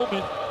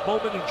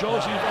Moment and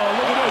Josie. Oh,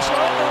 look at this.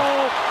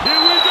 Oh,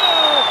 here we go.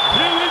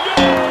 Here we go.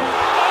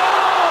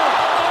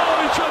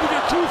 Oh, he tried to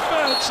get too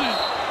fancy.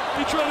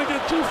 He tried to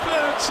get too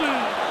fancy.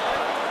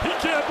 He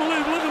can't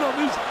believe, look at him.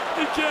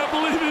 He can't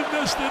believe he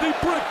missed it. He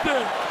bricked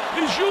it.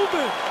 He's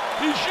human.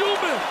 He's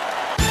human.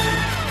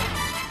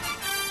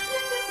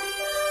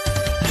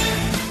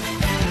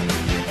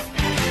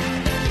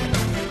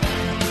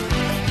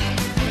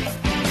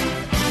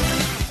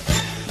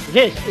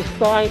 This is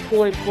 5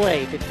 Point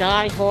Play, the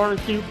Die Hard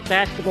Duke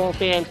Basketball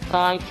Fans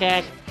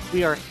podcast.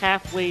 We are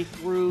halfway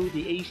through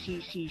the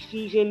ACC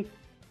season.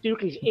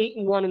 Duke is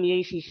 8-1 in the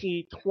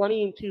ACC,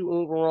 20-2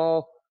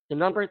 overall, the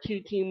number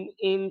 2 team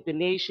in the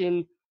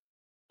nation.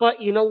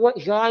 But you know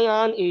what?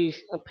 Zion is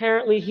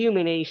apparently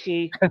human,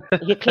 AC.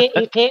 He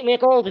can't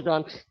make all the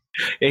dunks.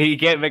 He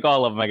can't make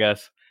all of them, I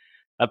guess.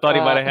 I thought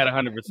he might have had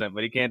 100%,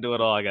 but he can't do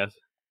it all, I guess.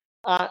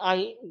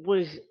 I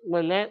was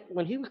when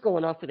he was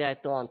going up for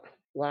that dunk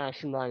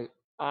last night,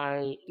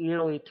 I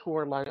nearly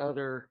tore my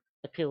other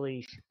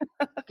Achilles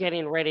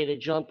getting ready to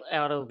jump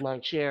out of my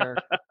chair.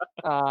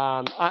 It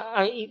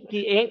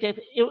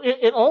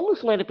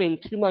almost might have been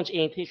too much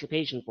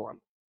anticipation for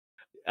him.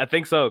 I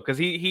think so, because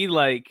he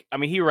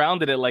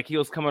rounded it like he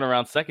was coming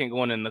around second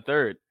going in the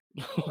third.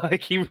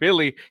 Like he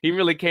really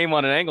came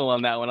on an angle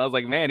on that one. I was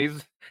like, man,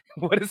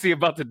 what is he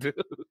about to do?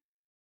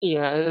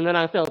 Yeah, and then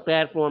I felt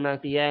bad for him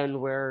at the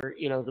end where,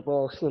 the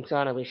ball slips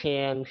out of his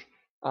hands.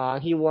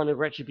 He wanted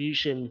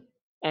retribution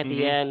at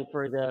the end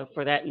for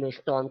that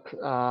missed dunk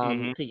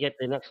to get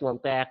the next one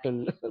back,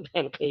 and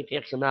then Kay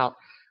picks him out.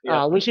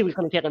 When she was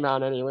going to take him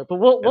out anyway. But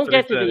we'll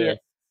get to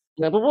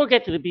we'll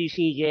get to the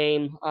BC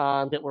game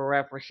that we're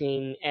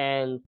referencing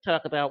and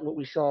talk about what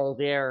we saw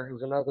there. It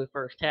was an ugly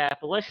first half.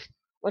 But let's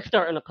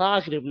start on a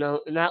positive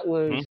note, and that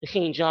was the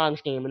St.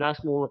 John's game, and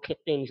that's where we'll kick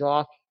things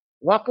off.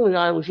 Luckily,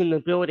 I was in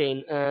the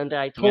building, and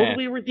I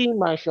totally redeemed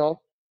myself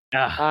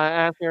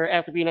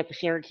after being at the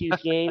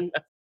Syracuse game.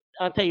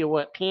 I'll tell you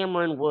what,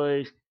 Cameron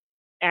was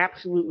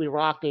absolutely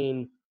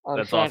rocking on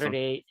That's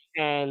Saturday,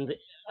 awesome. And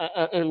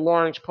in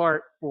large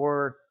part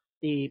for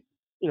the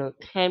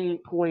 10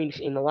 points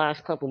in the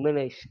last couple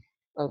minutes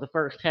of the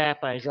first half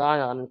by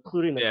Zion,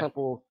 including a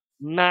couple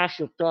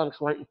massive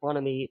dunks right in front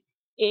of me.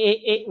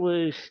 It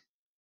was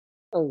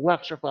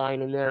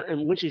electrifying in there,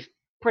 and which is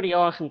pretty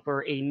awesome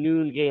for a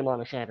noon game on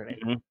a Saturday.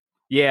 Mm-hmm.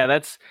 Yeah,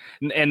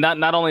 and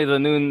not only the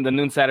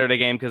noon Saturday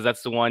game, because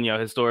that's the one,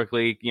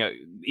 historically,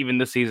 even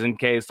this season,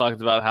 Kay has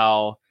talked about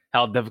how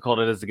difficult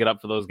it is to get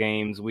up for those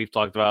games. We've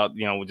talked about,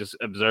 just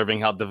observing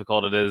how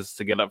difficult it is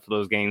to get up for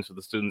those games for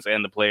the students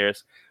and the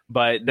players.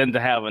 But then to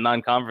have a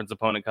non-conference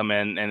opponent come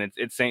in, and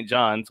it's St.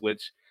 John's,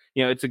 which,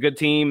 it's a good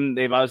team.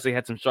 They've obviously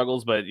had some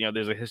struggles, but,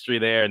 there's a history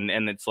there.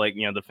 And it's like,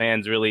 the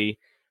fans really,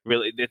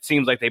 it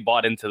seems like they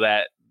bought into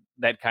that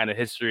kind of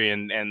history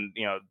and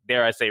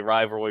dare I say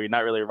rivalry,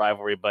 not really a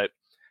rivalry, but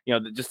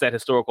just that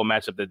historical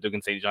matchup that Duke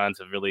and St. John's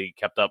have really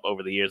kept up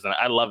over the years. And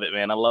I love it,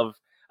 man. I love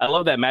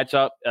that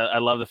matchup. I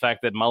love the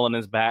fact that Mullen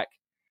is back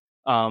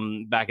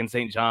in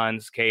St.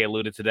 John's. Kay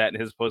alluded to that in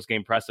his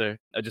post-game presser,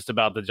 just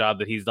about the job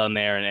that he's done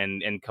there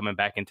and coming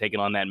back and taking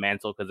on that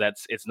mantle, because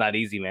it's not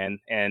easy, man.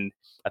 And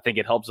I think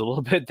it helps a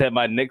little bit that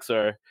my Knicks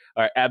are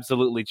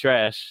absolutely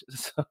trash.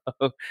 So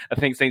I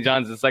think St.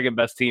 John's is the second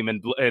best team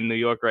in New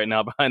York right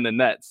now behind the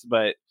Nets.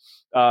 But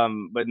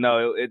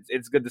no,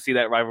 it's good to see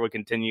that rivalry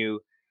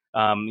continue.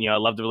 I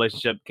love the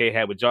relationship Kay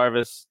had with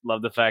Jarvis.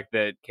 Love the fact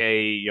that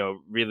Kay,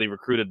 really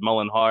recruited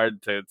Mullen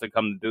hard to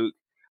come to Duke.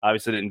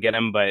 Obviously didn't get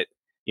him, but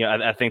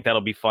I think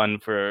that'll be fun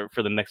for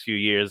the next few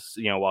years,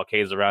 while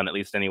Kay's around, at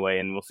least anyway,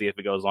 and we'll see if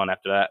it goes on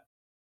after that.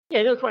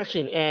 Yeah, no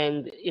question.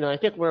 And, I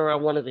think where I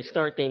wanted to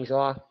start things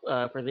off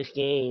for this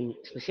game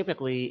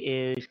specifically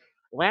is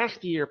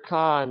last year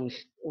Pons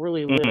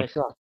really lit us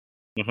up.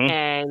 Mm-hmm.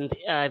 And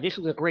this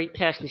was a great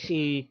test to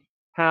see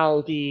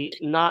how the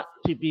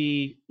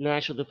not-to-be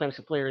National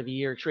Defensive Player of the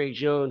Year, Trey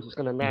Jones, was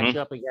going to match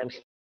up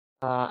against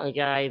a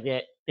guy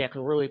that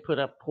can really put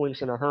up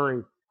points in a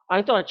hurry.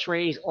 I thought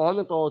Trey's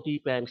on-the-ball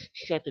defense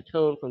set the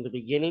tone from the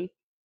beginning.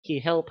 He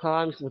held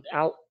Pons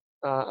without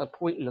a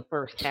point in the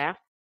first half.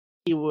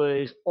 He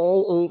was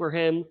all over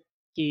him.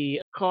 He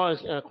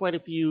caused quite a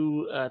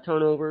few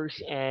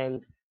turnovers,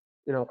 and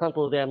a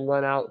couple of them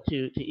run out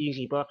to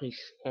easy buckets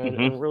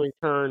and really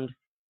turned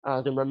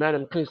the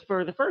momentum. Because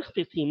for the first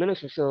 15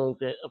 minutes or so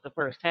of the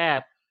first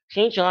half,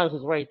 St. John's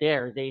was right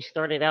there. They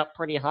started out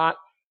pretty hot,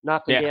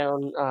 knocking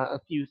down a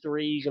few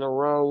threes in a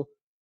row,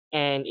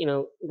 and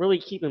really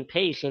keeping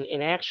pace.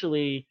 And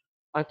actually,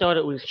 I thought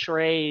it was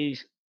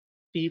Trey's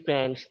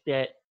defense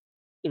that,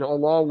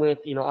 along with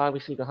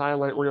obviously the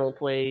highlight reel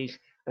plays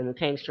and the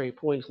 10 straight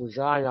points with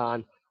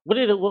Zion. What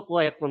did it look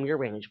like from your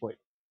vantage point?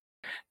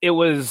 It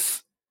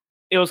was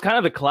kind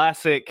of the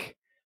classic.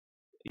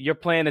 You're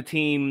playing a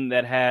team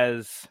that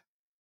has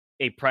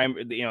a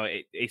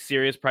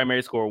serious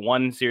primary scorer,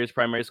 one serious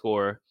primary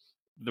scorer.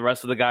 The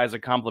rest of the guys are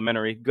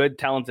complementary, good,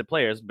 talented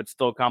players, but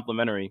still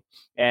complementary.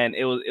 And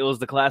it was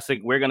the classic.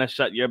 We're gonna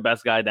shut your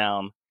best guy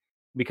down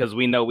because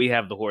we know we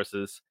have the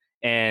horses,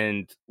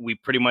 and we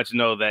pretty much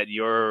know that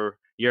your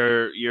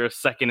your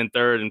second and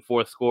third and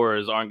fourth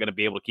scorers aren't going to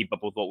be able to keep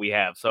up with what we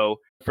have. So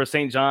for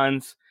St.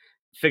 John's,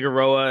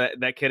 Figueroa,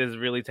 that kid is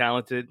really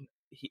talented.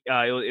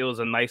 It was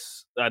a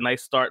nice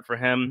start for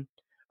him.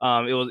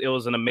 It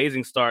was an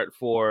amazing start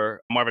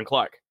for Marvin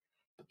Clark.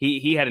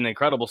 He had an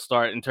incredible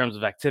start in terms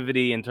of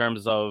activity, in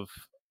terms of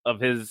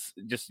his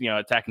just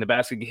attacking the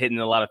basket, hitting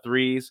a lot of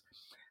threes.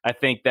 I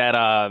think that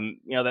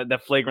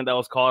that flagrant that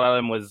was called on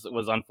him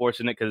was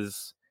unfortunate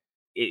because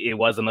it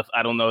wasn't.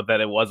 I don't know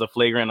that it was a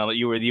flagrant.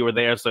 You were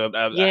there, so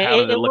Yeah, how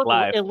did it look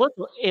live?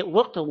 It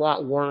looked a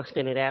lot worse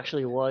than it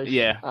actually was.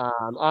 Yeah.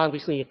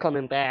 Obviously,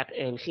 coming back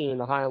and seeing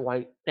the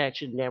highlight, that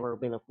should never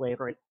have been a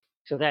flagrant.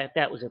 So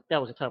that was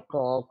a tough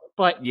call.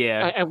 But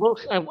yeah, I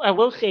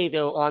will say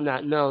though on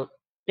that note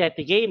that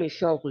the game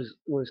itself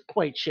was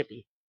quite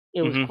chippy.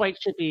 It was quite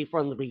chippy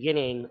from the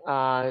beginning.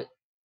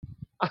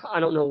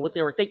 I don't know what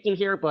they were thinking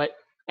here, but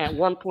at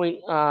one point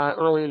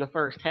early in the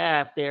first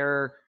half,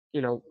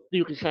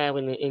 Duke is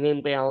having an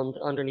inbound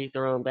underneath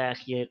their own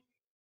basket,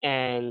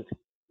 and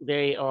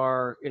they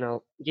are,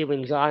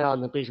 giving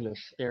Zion the business.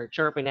 They're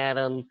chirping at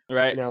him,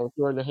 right.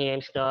 Doing the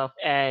hand stuff.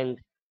 And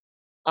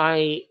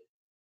I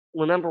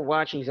remember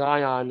watching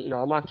Zion,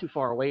 I'm not too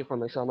far away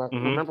from it, so I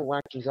remember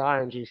watching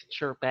Zion just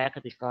chirp back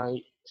at this guy,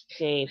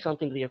 saying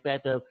something to the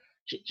effect of,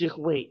 just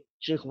wait.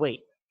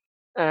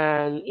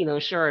 And,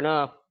 sure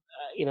enough,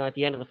 at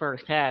the end of the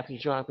first half,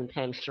 he's dropping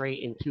 10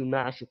 straight and 2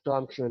 massive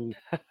dunks, and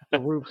the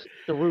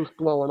roof's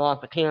blowing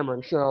off the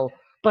camera. So,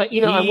 but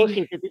I will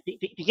say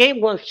the game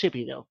was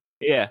chippy though.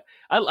 Yeah,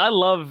 I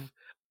love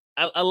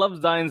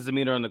Zion's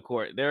demeanor on the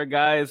court. There are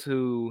guys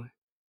who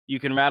you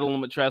can rattle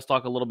him with trash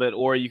talk a little bit,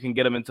 or you can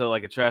get him into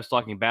like a trash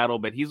talking battle.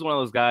 But he's one of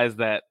those guys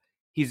that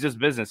he's just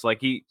business.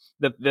 Like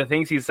the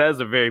things he says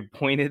are very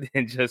pointed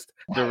and just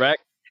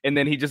direct, and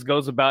then he just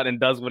goes about and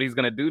does what he's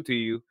gonna do to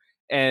you.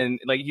 And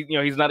like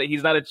he's not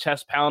a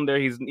chest pounder.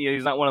 He's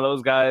not one of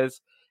those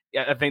guys.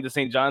 Yeah, I think the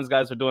St. John's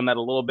guys are doing that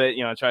a little bit.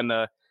 Trying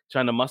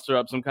to muster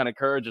up some kind of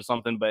courage or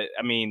something. But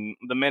I mean,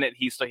 the minute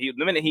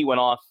he went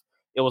off,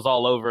 it was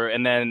all over.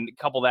 And then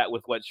couple that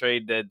with what Trey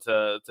did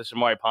to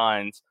Shamorie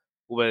Pines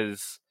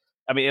was,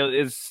 I mean,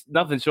 it's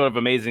nothing short of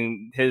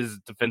amazing. His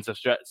defensive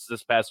stretch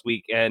this past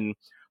week, and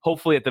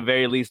hopefully at the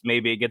very least,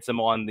 maybe it gets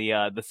him on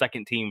the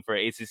second team for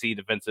ACC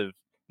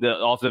the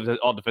all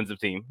defensive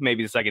team,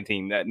 maybe the second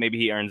team. That maybe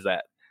he earns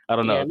that. I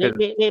don't know.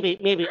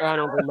 Maybe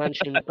honorable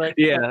mention, but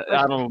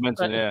honorable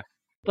mention. Yeah.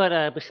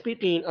 But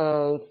speaking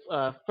of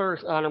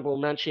first honorable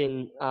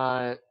mention,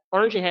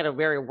 RJ had a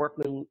very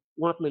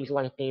workman's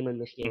like game in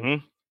this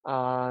game.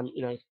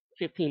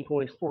 15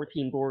 points,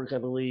 14 boards, I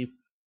believe,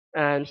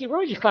 and he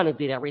really just kind of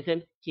did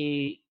everything.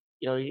 He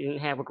didn't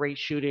have a great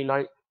shooting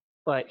night,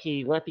 but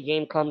he let the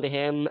game come to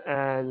him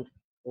and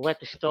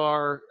let the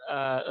star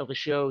of the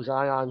show,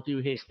 Zion, do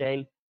his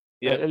thing.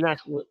 Yeah, and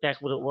that's what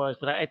it was.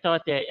 But I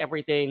thought that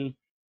everything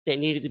that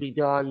needed to be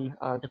done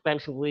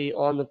defensively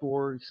on the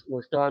boards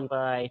was done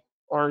by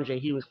RJ.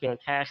 He was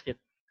fantastic.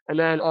 And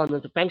then on the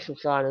defensive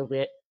side of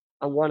it,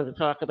 I wanted to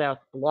talk about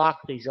the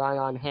block that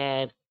Zion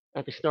had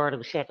at the start of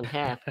the second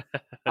half.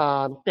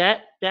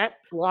 That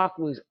block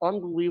was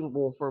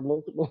unbelievable for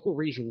multiple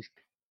reasons.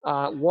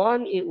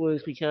 One, it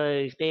was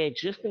because they had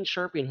just been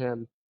chirping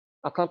him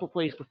a couple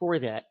plays before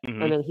that,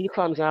 and then he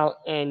comes out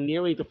and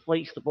nearly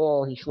deflates the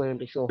ball. He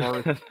slammed it so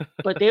hard.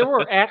 But there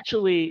were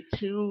actually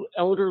 2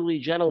 elderly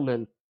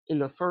gentlemen in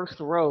the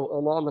first row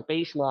along the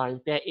baseline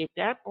that if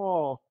that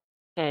ball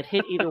had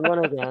hit either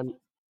one of them,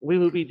 we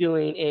would be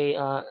doing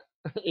a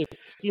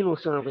funeral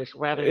service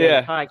rather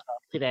than a podcast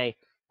today.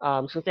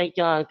 So thank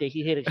God that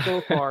he hit it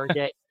so far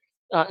that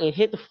it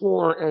hit the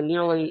floor and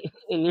nearly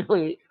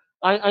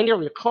I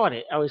nearly caught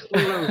it. I was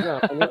 3 rows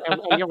up and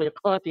I nearly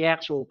caught the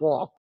actual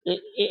ball.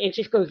 It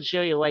just goes to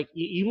show you, like,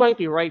 you might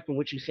be right from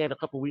what you said a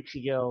couple weeks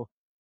ago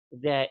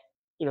that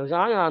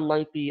Zion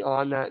might be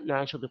on that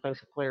National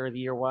Defensive Player of the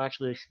Year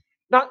watch list.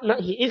 Not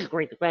he is a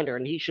great defender,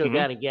 and he showed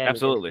that again.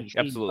 Absolutely.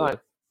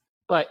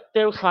 But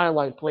those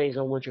highlight plays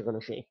on what you're going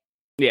to see.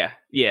 Yeah,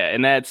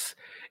 and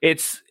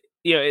it's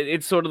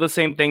sort of the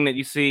same thing that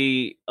you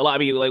see a lot. I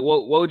mean, like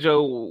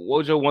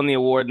Wojo won the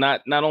award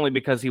not only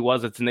because he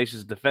was a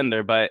tenacious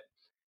defender, but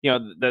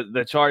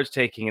the charge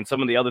taking and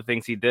some of the other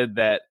things he did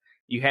that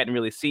you hadn't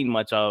really seen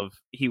much of.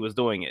 He was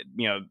doing it.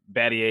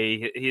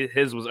 Battier,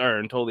 his was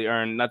earned, totally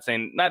earned. Not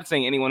saying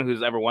anyone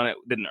who's ever won it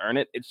didn't earn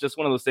it. It's just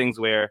one of those things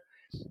where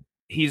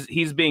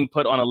he's being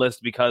put on a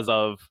list because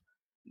of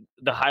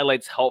the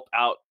highlights help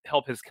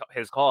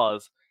his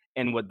cause,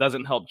 and what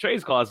doesn't help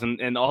Trey's cause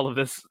and all of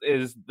this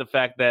is the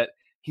fact that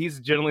he's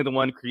generally the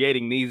one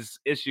creating these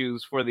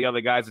issues for the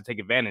other guys to take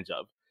advantage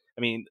of.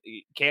 I mean,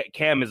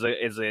 Cam is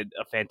a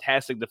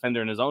fantastic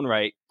defender in his own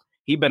right.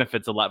 He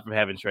benefits a lot from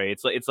having Trey.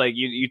 It's like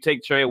you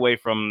take Trey away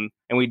from,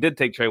 and we did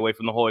take Trey away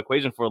from the whole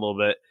equation for a little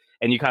bit,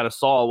 and you kind of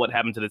saw what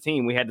happened to the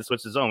team. We had to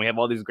switch the zone. We have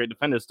all these great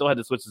defenders, still had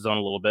to switch the zone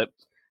a little bit.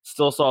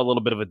 Still saw a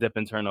little bit of a dip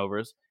in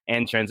turnovers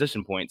and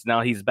transition points.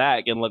 Now he's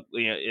back, and look,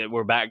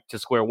 we're back to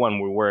square one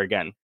where we were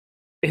again.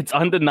 It's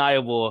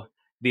undeniable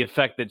the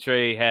effect that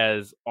Trey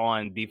has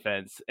on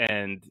defense,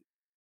 and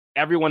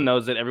everyone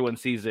knows it, everyone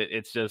sees it.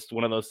 It's just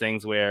one of those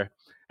things where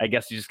I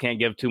guess you just can't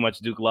give too much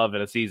Duke love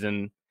in a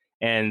season.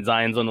 And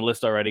Zion's on the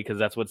list already because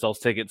that's what sells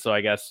tickets. So I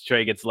guess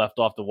Trey gets left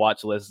off the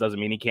watch list. Doesn't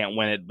mean he can't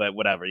win it, but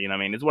whatever. You know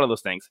what I mean? It's one of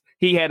those things.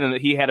 He had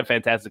a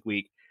fantastic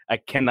week. I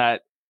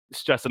cannot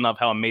stress enough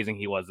how amazing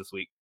he was this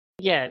week.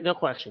 Yeah, no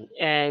question.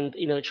 And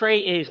Trey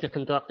is the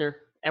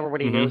conductor.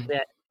 Everybody knows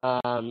that.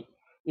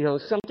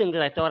 Something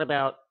that I thought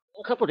about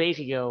a couple of days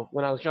ago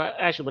when I was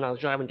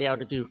driving down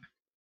to Duke.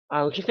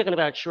 I was just thinking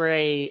about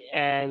Trey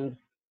and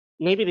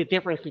maybe the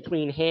difference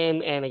between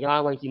him and a guy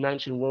like you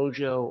mentioned,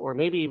 Wojo, or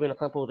maybe even a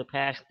couple of the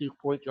past Duke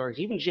point guards,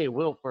 even Jay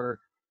Will for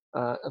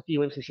a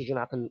few instances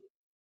I can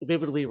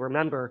vividly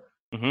remember.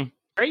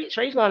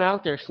 Trey's not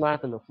out there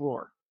slapping the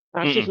floor.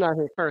 That's just not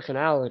his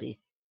personality.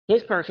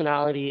 His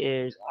personality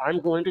is,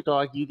 I'm going to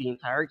dog you the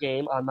entire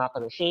game. I'm not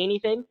going to say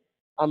anything.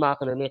 I'm not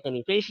going to make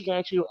any faces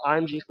at you.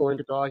 I'm just going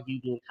to dog you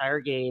the entire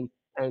game,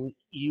 and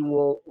you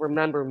will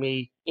remember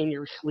me in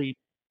your sleep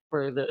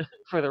for the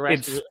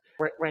rest of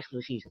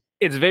the season.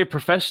 It's very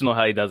professional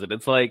how he does it.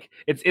 It's like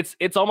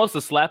it's almost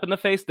a slap in the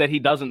face that he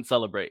doesn't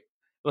celebrate.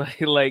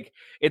 Like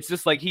it's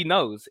just like he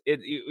knows it.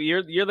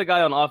 You're the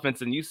guy on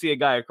offense, and you see a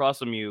guy across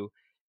from you,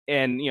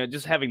 and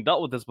just having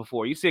dealt with this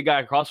before, you see a guy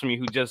across from you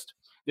who just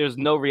there's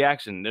no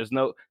reaction. There's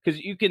no because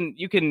you can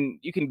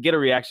get a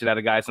reaction out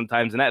of guys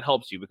sometimes, and that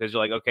helps you because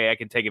you're like, okay, I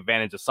can take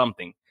advantage of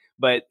something.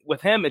 But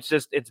with him, it's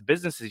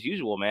business as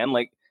usual, man.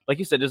 Like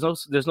you said,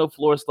 there's no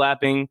floor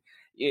slapping.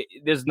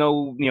 There's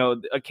no,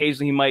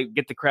 occasionally he might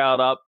get the crowd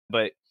up,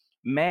 but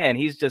man,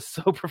 he's just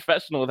so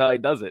professional with how he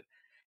does it.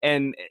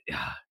 And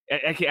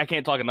I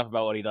can't talk enough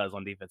about what he does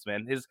on defense,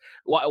 man.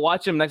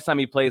 Watch him next time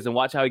he plays and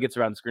watch how he gets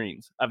around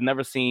screens. I've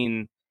never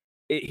seen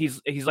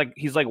he's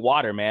like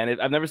water, man.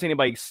 I've never seen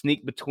anybody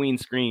sneak between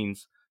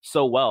screens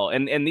so well.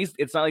 And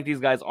it's not like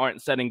these guys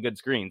aren't setting good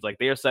screens. Like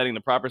they are setting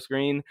the proper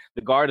screen.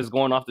 The guard is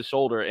going off the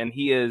shoulder, and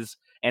he is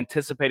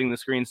anticipating the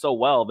screen so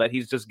well that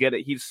he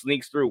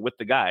sneaks through with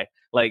the guy.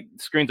 Like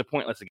screens are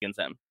pointless against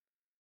him.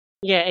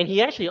 Yeah, and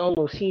he actually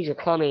almost sees it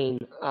coming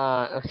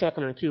a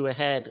second or two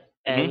ahead,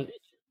 and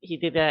he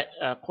did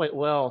that quite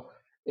well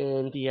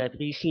in the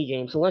BC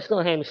game. So let's go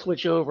ahead and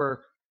switch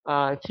over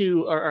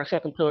to our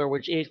second pillar,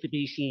 which is the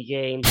BC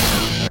game.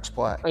 Next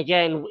play.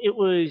 Again, it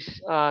was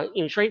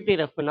Trey did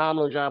a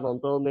phenomenal job on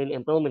Bowman,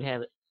 and Bowman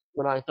had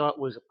what I thought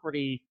was a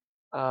pretty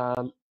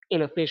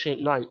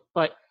inefficient night.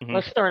 But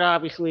let's start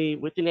obviously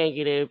with the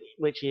negative,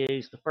 which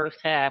is the first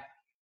half.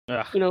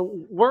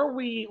 Were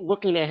we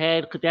looking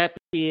ahead? Could that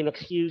be an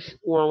excuse,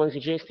 or was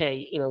it just,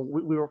 hey,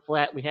 we were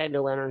flat, we had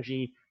no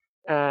energy?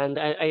 And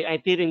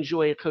I did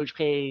enjoy Coach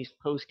K's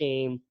post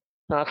game.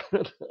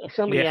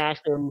 Somebody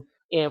asked him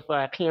if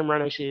Cam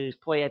Reddish's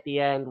play at the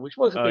end, which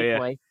was a big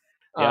play,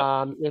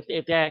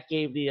 if that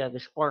gave the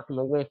spark and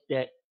the lift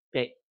that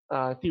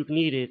Duke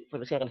needed for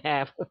the second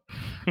half.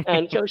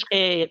 And Coach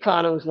K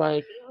kind of was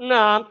like, no,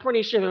 I'm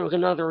pretty sure there was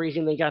another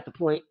reason they got the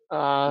point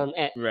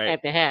at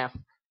the half.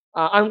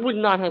 I would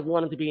not have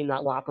wanted to be in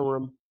that locker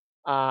room.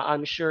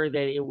 I'm sure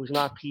that it was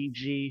not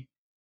PG.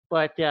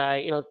 But,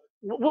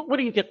 what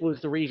do you think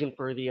was the reason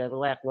for the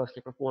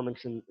lackluster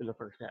performance in the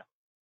first half?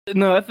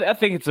 No, I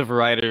think it's a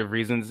variety of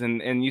reasons.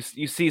 And you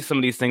see some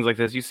of these things like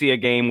this. You see a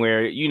game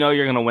where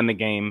you're going to win the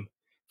game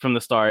from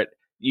the start.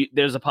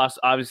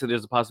 Obviously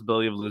there's a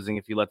possibility of losing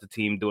if you let the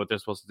team do what they're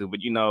supposed to do. But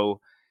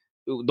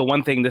the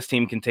one thing this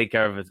team can take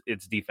care of is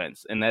its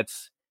defense, and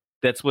that's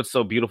what's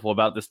so beautiful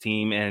about this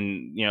team.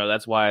 And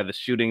that's why the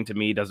shooting to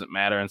me doesn't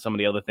matter, and some of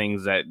the other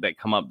things that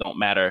come up don't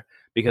matter,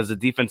 because the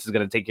defense is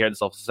going to take care of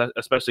itself,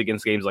 especially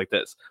against games like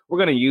this. We're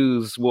going to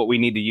use what we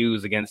need to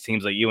use against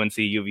teams like UNC,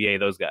 UVA,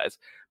 those guys.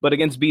 But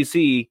against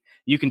BC,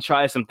 you can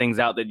try some things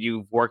out that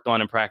you've worked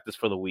on in practice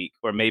for the week,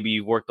 or maybe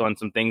you've worked on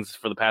some things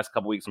for the past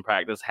couple weeks in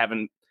practice,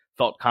 haven't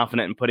felt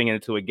confident in putting it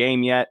into a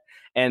game yet.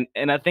 And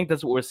I think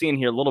that's what we're seeing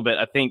here a little bit.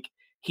 I think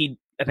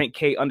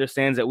Kate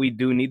understands that we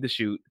do need to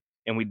shoot,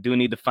 and we do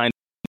need to find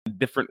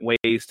different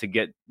ways to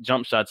get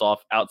jump shots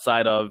off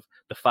outside of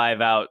the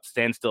 5-out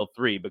standstill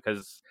 3,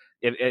 because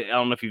I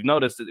don't know if you've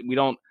noticed,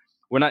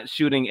 we're not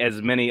shooting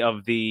as many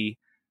of the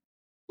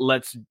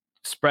let's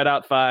spread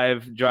out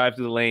 5, drive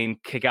through the lane,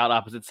 kick out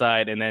opposite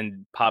side, and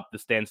then pop the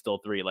standstill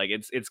 3. Like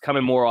it's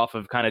coming more off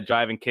of kind of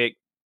drive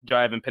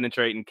and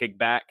penetrate and kick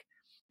back.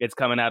 It's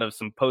coming out of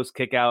some post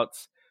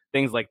kickouts,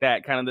 things like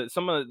that. Kind of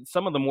some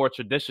of the more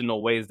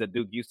traditional ways that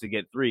Duke used to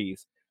get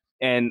threes.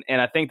 And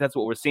I think that's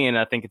what we're seeing. And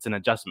I think it's an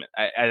adjustment.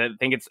 I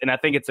think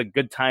it's a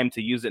good time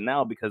to use it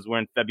now, because we're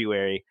in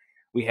February.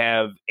 We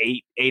have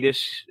 8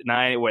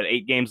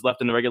 games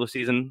left in the regular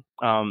season.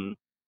 We're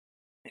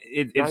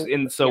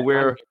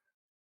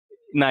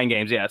 9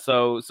 games. Yeah.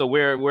 So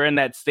we're in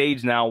that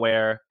stage now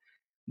where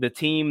the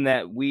team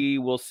that we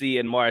will see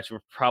in March,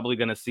 we're probably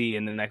going to see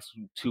in the next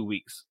 2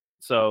 weeks.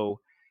 So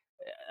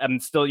I'm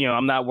still,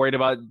 I'm not worried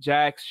about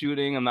Jack's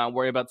shooting. I'm not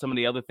worried about some of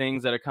the other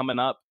things that are coming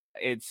up.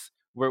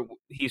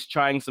 He's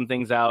trying some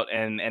things out,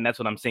 and that's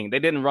what I'm seeing. They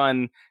didn't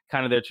run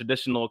kind of their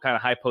traditional kind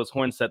of high post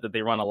horn set that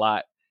they run a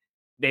lot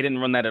they didn't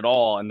run that at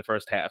all in the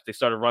first half. They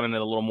started running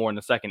it a little more in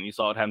the second. You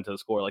saw it happen to the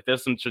score. Like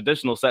there's some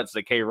traditional sets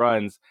that K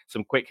runs,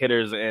 some quick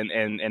hitters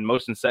and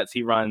motion sets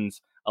he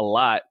runs a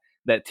lot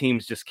that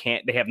teams just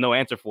can't. They have no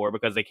answer for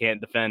because they can't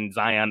defend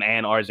Zion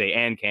and RJ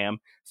and Cam,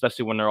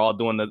 especially when they're all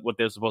doing what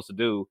they're supposed to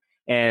do.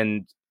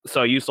 And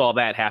so you saw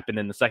that happen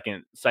in the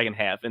second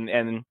half.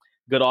 And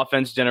good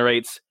offense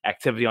generates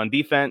activity on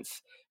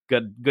defense.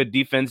 Good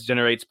defense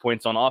generates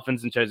points on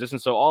offense and transition.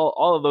 So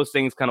all of those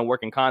things kind of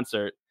work in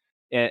concert.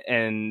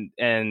 And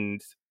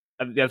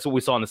that's what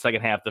we saw in the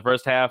second half. The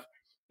first half,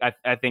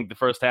 I think the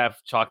first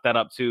half chalked that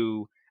up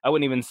to, I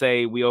wouldn't even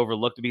say we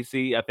overlooked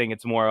BC. I think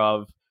it's more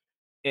of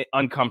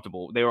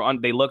uncomfortable.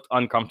 They looked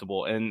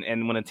uncomfortable,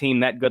 and when a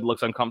team that good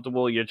looks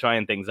uncomfortable, you're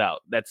trying things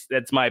out.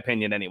 That's my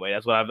opinion anyway.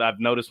 That's what I've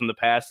noticed from the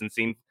past and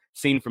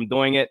seen from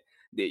doing it.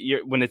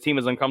 When the team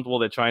is uncomfortable,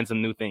 they're trying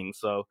some new things.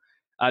 So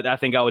I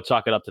think I would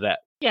chalk it up to that.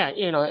 Yeah,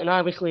 and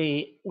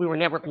obviously we were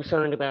never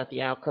concerned about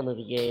the outcome of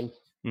the game.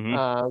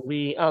 Mm-hmm.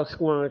 We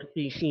outscored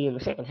BC in the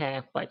second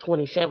half by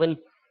 27.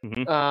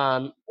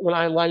 Mm-hmm. What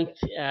I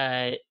liked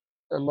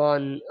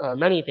among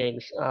many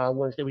things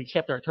was that we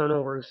kept our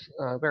turnovers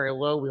very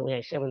low. We only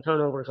had 7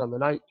 turnovers on the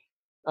night.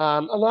 A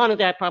lot of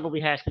that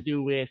probably has to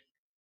do with,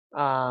 we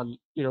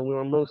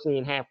were mostly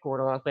in half-court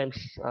offense.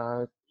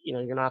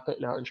 You're not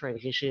putting out in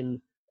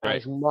transition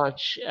as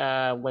much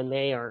when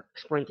they are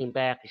sprinting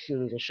back as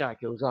soon as a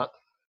shot goes up.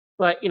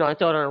 But, I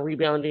thought our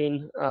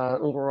rebounding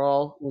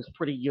overall was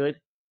pretty good.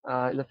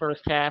 In the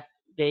first half,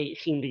 they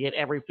seemed to get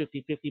every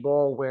 50-50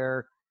 ball,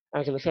 where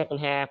as in the second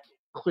half,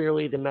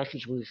 clearly the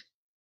message was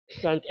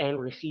sent and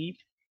received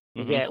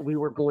that we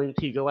were going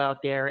to go out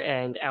there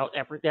and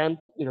out-effort them.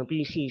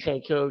 BC's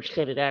head coach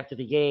said it after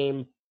the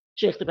game,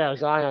 just about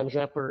Zion's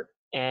effort,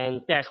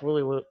 and that's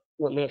really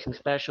what makes him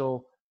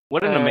special.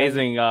 What an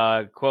amazing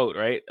quote,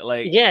 right?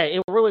 Like, yeah,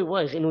 it really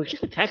was, and it was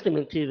just a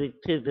testament to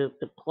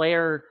the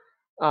player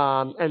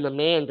and the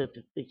man that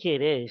the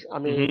kid is. I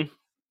mean,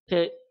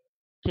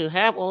 to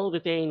have all the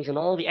things and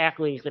all the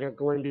accolades that are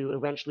going to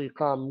eventually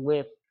come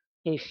with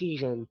his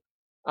season,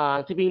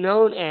 to be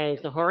known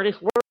as the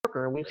hardest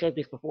worker, and we've said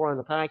this before on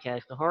the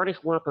podcast, the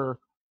hardest worker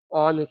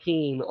on the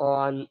team,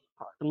 on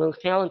the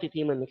most talented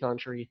team in the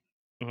country,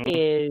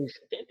 is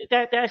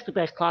that's the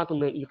best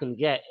compliment you can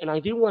get. And I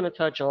do want to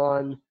touch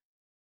on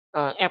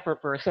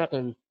effort for a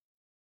second.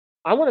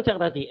 I want to talk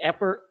about the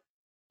effort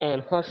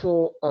and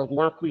hustle of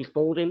Marques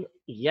Bolden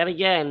yet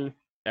again.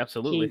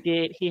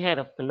 Absolutely. He had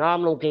a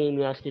phenomenal game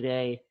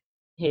yesterday.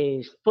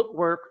 His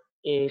footwork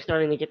is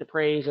starting to get the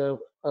praise of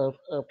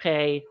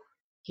pay.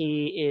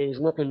 He is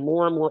looking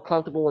more and more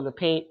comfortable in the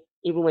paint.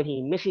 Even when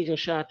he misses a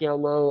shot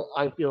down low,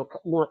 I feel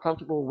more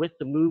comfortable with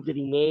the move that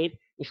he made.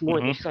 It's more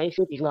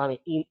decisive. He's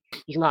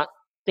not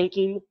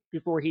thinking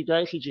before he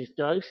does. He just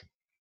does.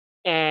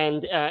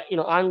 And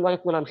I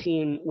like what I'm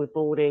seeing with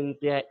Bolden,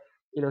 that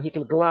he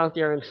can go out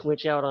there and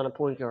switch out on a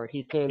point guard.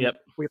 He can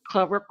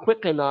recover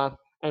quick enough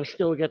and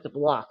still get the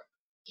block.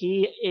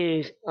 He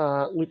is,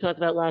 we talked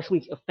about last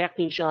week,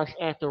 affecting shots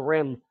at the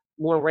rim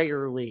more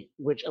regularly,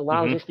 which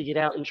allows us to get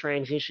out in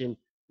transition.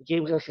 It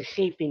gives us a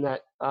safety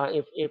net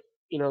if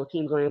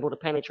teams are able to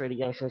penetrate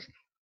against us.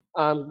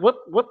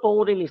 What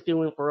Bolden is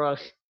doing for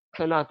us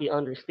cannot be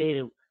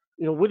understated.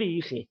 What do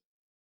you see?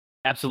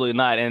 Absolutely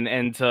not.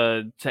 And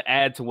to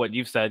add to what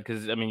you've said,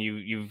 because I mean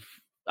you've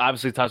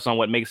obviously touched on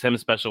what makes him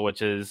special,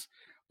 which is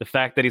the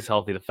fact that he's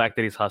healthy, the fact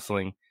that he's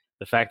hustling,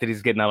 the fact that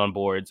he's getting out on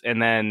boards,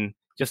 and then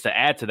just to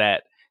add to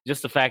that,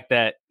 just the fact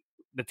that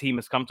the team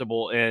is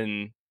comfortable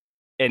in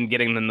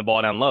getting them the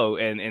ball down low,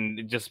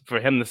 and just for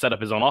him to set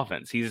up his own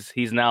offense.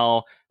 He's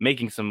now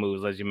making some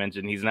moves, as you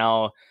mentioned. He's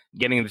now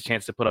getting the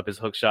chance to put up his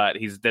hook shot.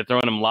 They're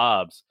throwing him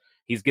lobs.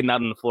 He's getting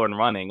out on the floor and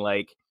running.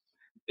 Like,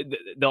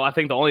 though, I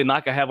think the only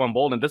knock I have on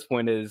Bolden at this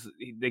point is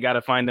they got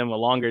to find him a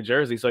longer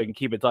jersey so he can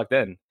keep it tucked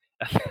in.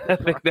 I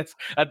think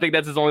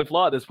that's his only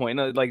flaw at this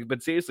point. Like,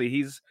 but seriously,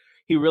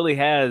 he really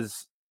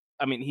has.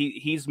 I mean,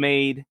 he's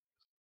made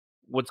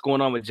what's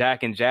going on with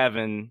Jack and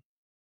Javin.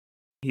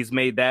 He's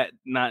made that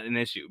not an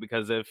issue,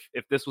 because if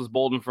this was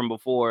Bolden from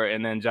before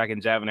and then Jack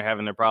and Javin are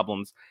having their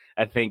problems,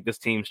 I think this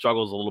team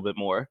struggles a little bit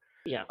more.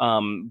 Yeah.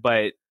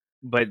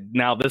 But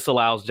now this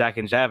allows Jack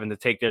and Javin to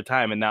take their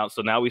time, and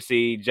now we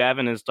see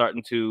Javin is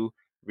starting to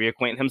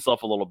reacquaint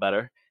himself a little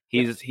better.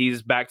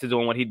 He's back to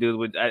doing what he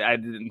did. I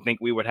didn't think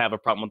we would have a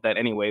problem with that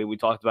anyway. We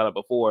talked about it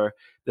before.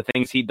 The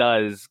things he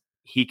does,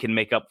 he can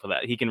make up for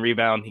that. He can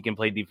rebound. He can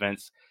play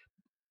defense.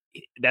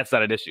 That's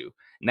not an issue.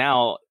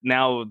 Now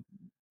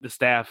the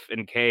staff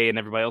and Kay and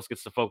everybody else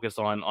gets to focus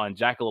on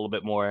Jack a little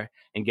bit more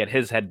and get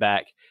his head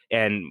back.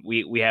 And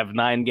we have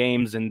 9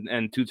 games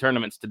and 2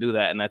 tournaments to do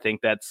that. And I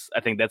think that's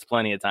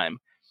plenty of time.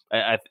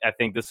 I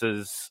think this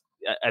is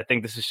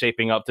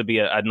shaping up to be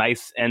a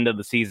nice end of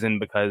the season,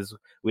 because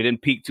we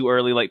didn't peak too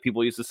early like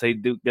people used to say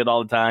Duke did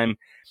all the time.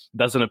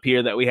 Doesn't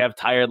appear that we have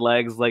tired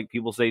legs like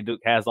people say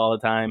Duke has all the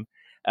time.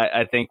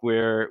 I think we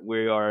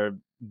are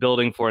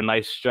building for a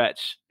nice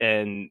stretch,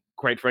 and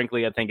quite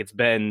frankly, I think it's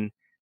been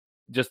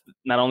just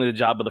not only the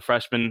job of the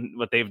freshmen,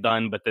 what they've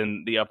done, but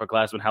then the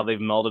upperclassmen, how they've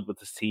melded with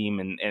this team,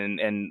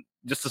 and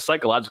just the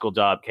psychological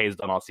job K's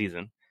done all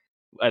season.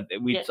 I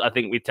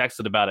think we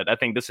texted about it. I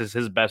think this is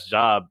his best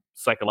job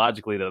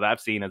psychologically that I've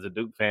seen as a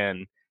Duke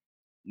fan,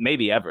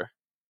 maybe ever.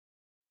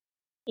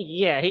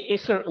 Yeah, it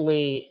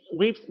certainly.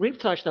 We've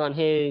touched on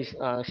his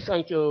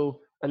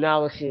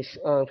psychoanalysis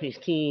of his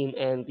team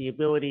and the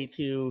ability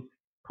to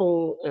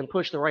pull and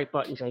push the right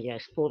buttons. I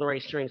guess pull the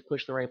right strings,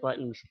 push the right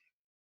buttons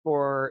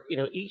for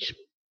each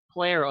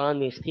player on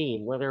this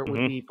team, whether it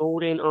would be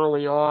Bolden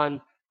early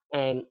on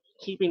and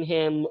keeping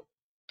him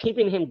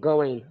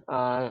going,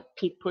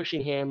 keep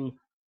pushing him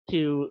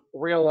to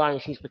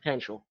realize his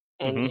potential,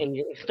 and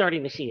you're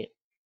starting to see it.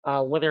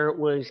 Whether it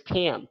was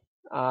Cam,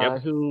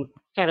 who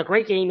had a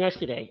great game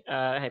yesterday,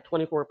 had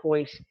 24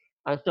 points.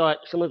 I thought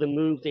some of the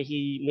moves that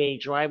he made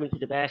driving to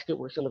the basket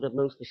were some of the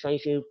most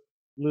decisive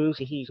moves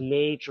that he's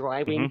made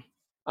driving,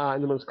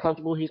 and the most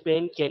comfortable he's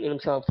been, getting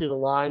himself to the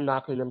line,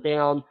 knocking them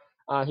down.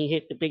 He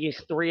hit the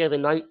biggest three of the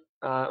night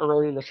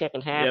early in the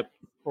second half,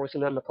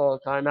 forcing them to call a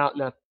timeout,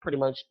 and that pretty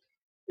much,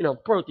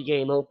 broke the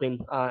game open.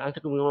 I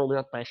think we were only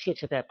up by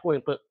 6 at that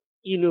point, but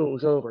you knew it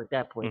was over at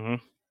that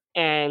point.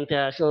 And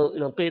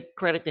so, big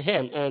credit to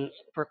him. And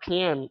for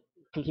Cam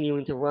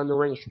continuing to run the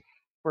race,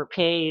 for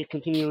K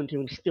continuing to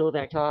instill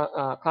that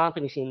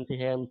confidence into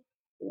him,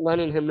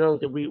 letting him know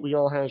that we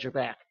all have your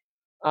back.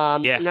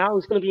 Now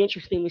it's going to be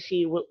interesting to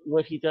see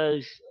what he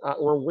does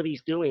or what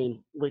he's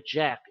doing with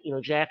Jack.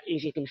 Jack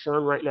is a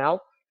concern right now.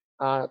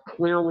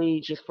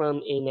 Clearly, just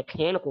from a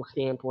mechanical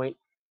standpoint,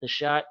 the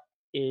shot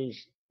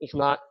is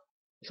not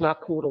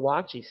cool to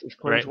watch. It's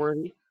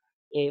cringeworthy.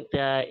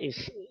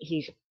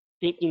 He's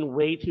thinking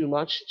way too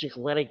much. Just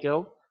let it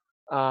go.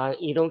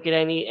 You don't get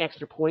any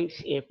extra points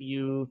if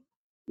you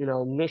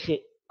miss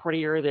it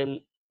prettier than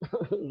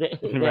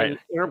than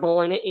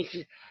airballing it. It's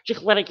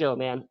just let it go,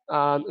 man.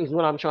 Is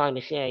what I'm trying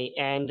to say.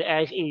 And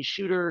as a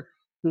shooter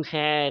who's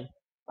had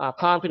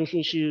confidence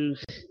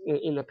issues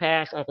in the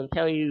past, I can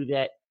tell you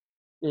that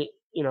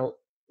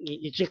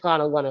you just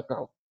gotta let it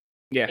go.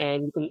 Yeah.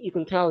 And you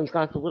can tell he's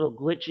got a little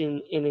glitch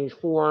in his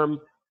form.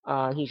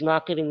 He's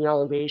not getting the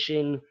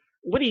elevation.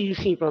 What do you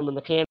see from the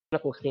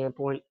mechanical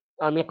standpoint?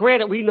 I mean,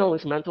 granted, we know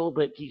it's mental,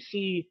 but do you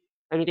see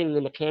anything in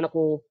the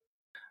mechanical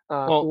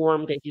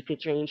form that you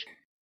could change?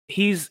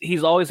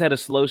 He's always had a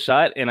slow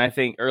shot, and I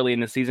think early in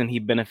the season he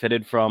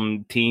benefited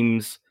from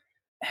teams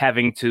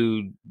having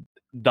to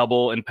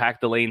double and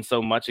pack the lane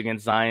so much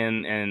against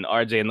Zion and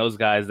RJ and those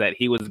guys that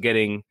he was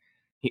getting.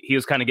 He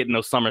was kind of getting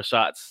those summer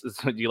shots, is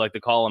what you like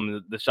to call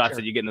them, the shots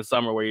that you get in the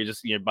summer where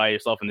you're by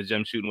yourself in the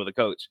gym shooting with a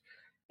coach.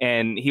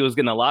 And he was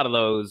getting a lot of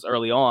those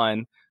early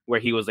on where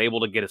he was able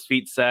to get his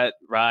feet set,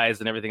 rise,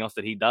 and everything else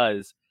that he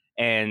does.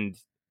 And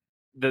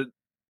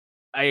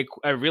I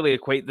really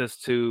equate this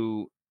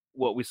to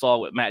what we saw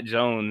with Matt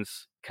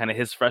Jones, kind of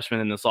his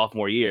freshman and the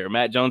sophomore year.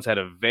 Matt Jones had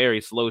a very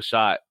slow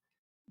shot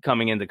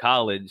coming into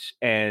college,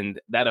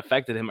 and that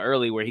affected him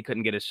early where he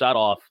couldn't get his shot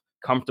off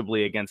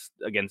comfortably against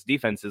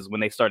defenses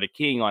when they started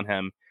keying on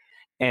him.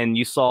 And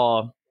you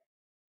saw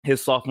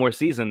his sophomore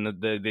season,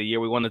 the year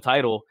we won the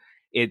title,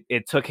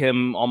 it took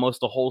him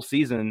almost a whole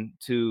season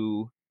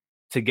to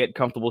get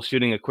comfortable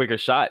shooting a quicker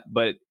shot,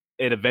 but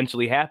it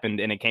eventually happened,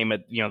 and it came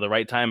at the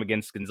right time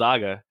against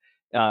Gonzaga.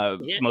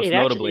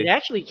 Notably, it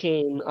actually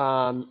came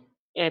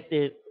at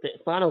the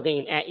final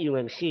game at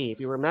UNC. If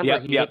you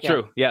remember,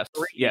 true, yes.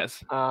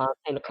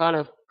 And it kind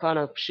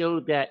of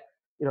showed that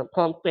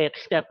pump back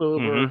step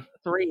over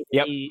three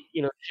that he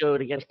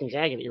showed against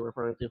Gonzaga that you're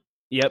referring to.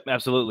 Yep,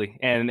 absolutely,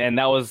 and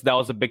that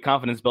was a big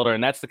confidence builder,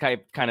 and that's the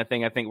kind of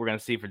thing I think we're going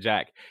to see for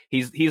Jack.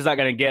 He's not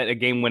going to get a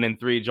game-winning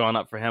three drawn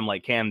up for him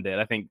like Cam did.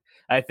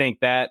 I think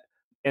that,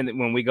 and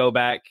when we go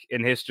back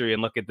in history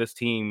and look at this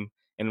team,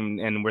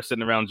 and we're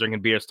sitting around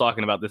drinking beers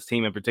talking about this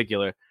team in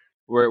particular,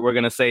 we're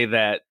going to say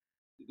that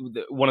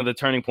one of the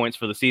turning points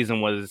for the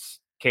season was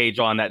K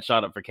drawing that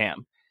shot up for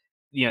Cam.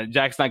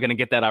 Jack's not going to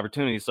get that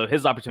opportunity, so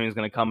his opportunity is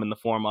going to come in the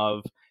form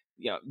of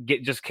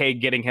K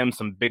getting him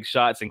some big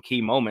shots and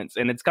key moments,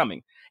 and it's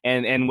coming.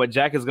 And what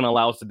Jack is going to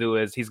allow us to do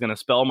is he's going to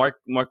spell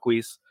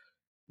Marquise,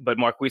 but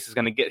Marquise is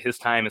going to get his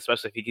time,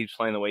 especially if he keeps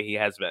playing the way he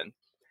has been.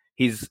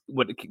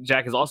 What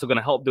Jack is also going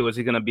to help do is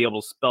he's going to be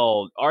able to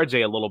spell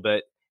RJ a little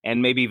bit,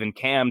 and maybe even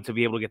Cam, to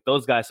be able to get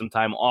those guys some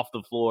time off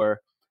the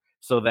floor,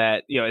 so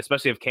that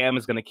especially if Cam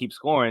is going to keep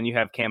scoring, you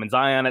have Cam and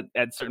Zion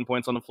at certain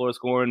points on the floor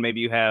scoring. Maybe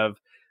you have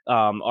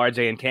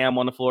RJ and Cam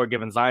on the floor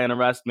giving Zion a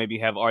rest. Maybe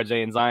you have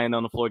RJ and Zion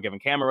on the floor giving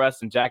Cam a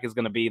rest, and Jack is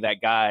going to be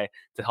that guy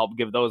to help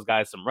give those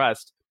guys some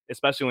rest,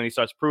 especially when he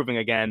starts proving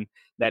again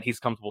that he's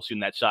comfortable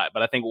shooting that shot.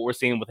 But I think what we're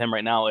seeing with him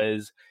right now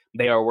is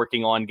they are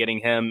working on getting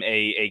him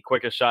a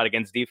quicker shot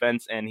against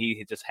defense, and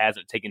he just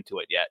hasn't taken to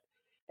it yet.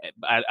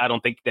 I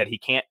don't think that he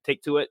can't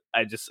take to it.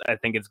 I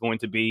think it's going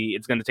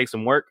to take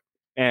some work,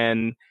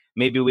 and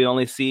maybe we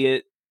only see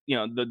it,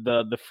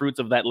 the fruits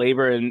of that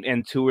labor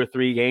in 2 or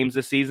 3 games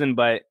this season.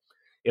 But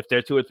if there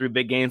are 2 or 3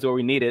 big games where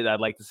we need it, I'd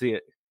like to see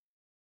it.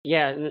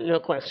 Yeah, no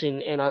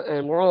question.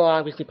 And we're all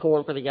obviously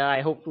pulling for the guy.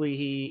 Hopefully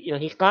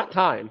he's got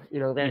time.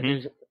 That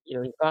there's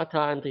he's got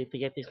time to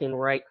get this thing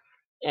right.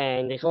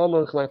 And it's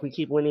almost like we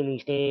keep winning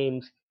these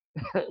games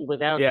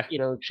without,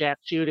 Yeah. Jack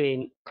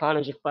shooting, kind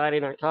of just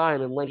biding our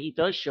time. And when he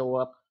does show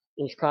up,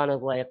 it's kind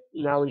of like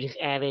now we just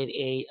added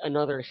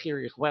another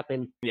serious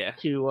weapon Yeah.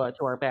 to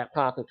our back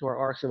pocket, to our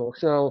arsenal.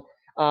 So,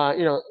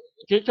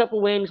 good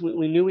couple wins.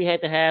 We knew we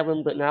had to have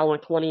them, but now we're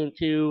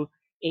 20-2,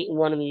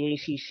 8-1 in the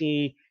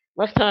ACC.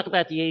 Let's talk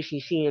about the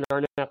ACC in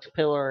our next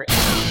pillar.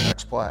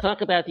 Next play.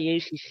 Talk about the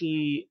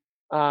ACC.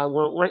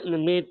 We're right in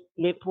the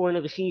midpoint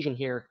of the season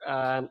here.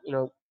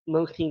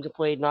 Most teams have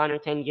played 9 or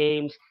 10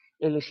 games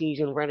in the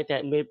season, right at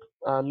that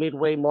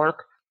midway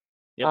mark.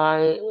 Yep.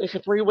 It's a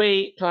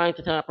three-way tie at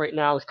the top right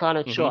now. It's kind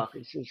of Mhm. chalk.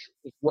 It's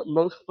what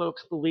most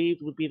folks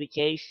believed would be the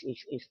case.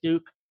 It's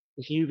Duke,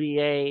 it's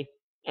UVA,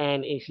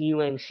 and it's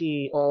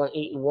UNC all at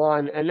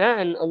 8-1. And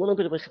then a little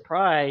bit of a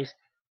surprise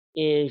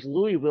is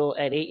Louisville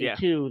at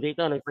 8-2. They've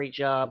done a great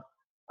job.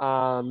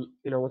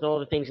 With all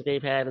the things that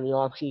they've had in the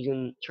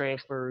offseason,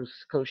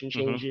 transfers, coaching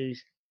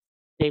changes,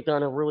 they've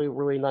done a really,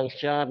 really nice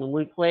job. And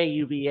we play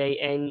UVA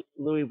and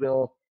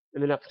Louisville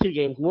in the next two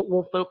games.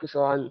 We'll focus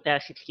on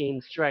that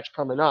 6-game stretch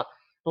coming up.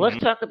 But let's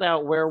talk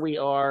about where we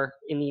are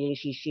in the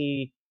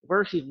ACC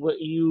versus what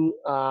you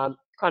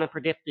kind of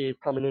predicted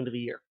coming into the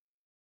year.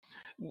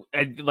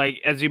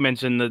 Like as you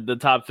mentioned, the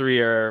top three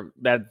are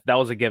that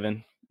was a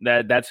given.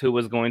 That's who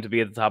was going to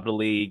be at the top of the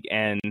league,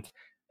 and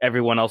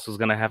everyone else was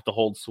going to have to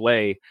hold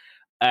sway.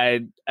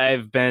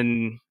 I've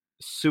been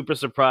super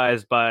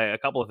surprised by a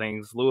couple of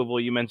things. Louisville,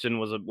 you mentioned,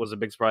 was a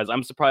big surprise.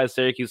 I'm surprised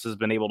Syracuse has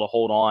been able to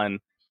hold on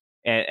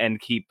and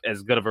keep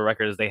as good of a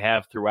record as they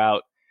have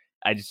throughout.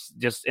 I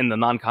just in the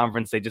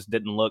non-conference, they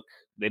didn't look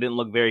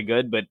very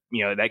good, but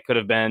that could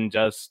have been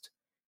just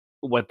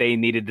what they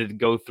needed to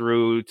go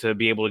through to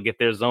be able to get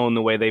their zone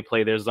the way they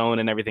play their zone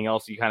and everything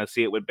else. You kind of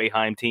see it with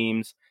Boeheim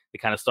teams. They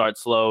kind of start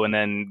slow and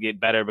then get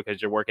better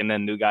because you're working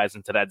in new guys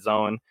into that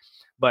zone.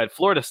 But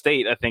Florida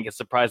State, I think, has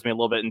surprised me a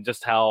little bit in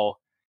just how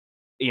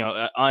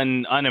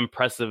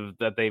unimpressive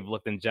that they've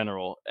looked in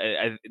general.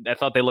 I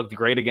thought they looked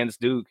great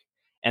against Duke,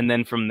 and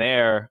then from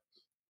there,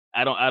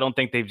 I don't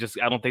think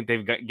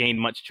they've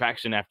gained much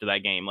traction after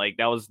that game. Like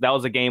that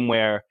was a game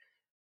where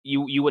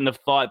you wouldn't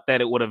have thought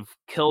that it would have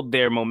killed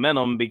their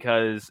momentum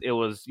because it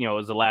was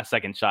the last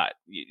second shot.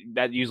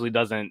 That usually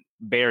doesn't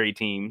bury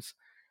teams,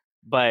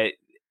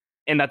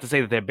 and not to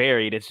say that they're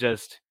buried. It's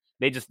just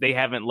they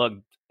haven't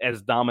looked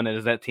as dominant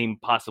as that team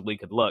possibly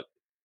could look.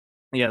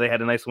 Yeah, they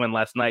had a nice win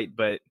last night,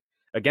 but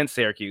against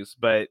Syracuse.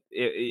 But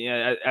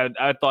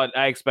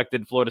I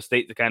expected Florida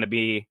State to kind of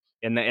be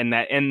in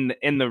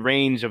the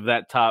range of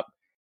that top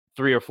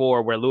 3 or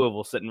 4 where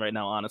Louisville's sitting right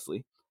now,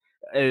 honestly.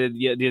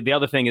 The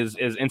other thing is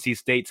NC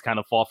State's kind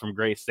of fall from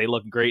grace. They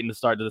looked great in the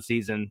start of the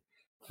season.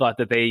 Thought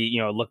that they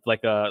looked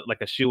like a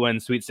shoe-in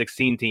Sweet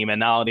 16 team, and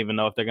now I don't even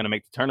know if they're going to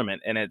make the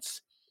tournament. And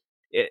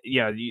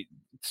you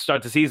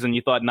start the season,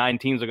 you thought 9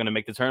 teams are going to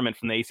make the tournament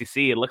from the ACC.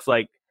 It looks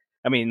like,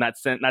 I mean, not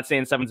saying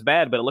 7's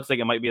bad, but it looks like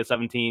it might be a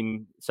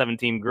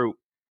 7-team group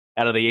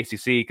out of the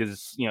ACC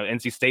because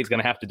NC State's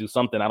going to have to do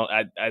something.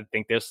 I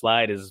think their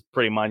slide is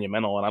pretty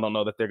monumental, and I don't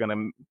know that they're going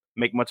to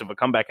make much of a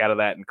comeback out of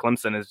that. And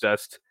Clemson is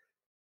just,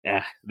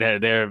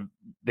 they've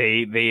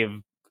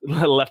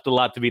left a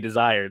lot to be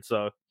desired.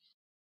 So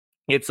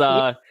it's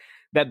that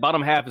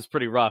bottom half is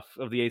pretty rough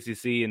of the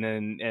ACC,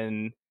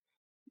 and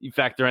you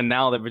factor in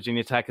now that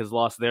Virginia Tech has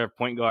lost their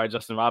point guard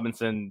Justin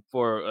Robinson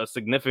for a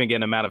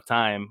significant amount of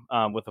time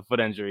with a foot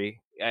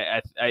injury.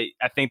 I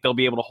think they'll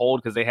be able to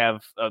hold because they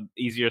have an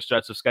easier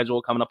stretch of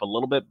schedule coming up a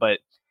little bit, but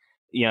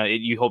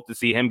you hope to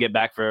see him get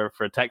back for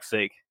Tech's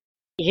sake.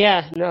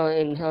 Yeah, no,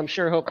 and I'm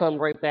sure he'll come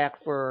right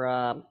back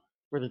for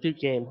the Duke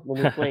game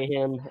when we play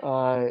him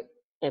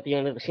at the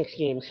end of the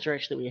 6-game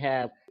stretch that we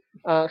have.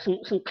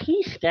 Some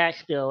key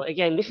stats, though.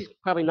 Again, this is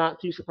probably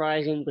not too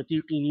surprising, but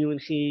Duke and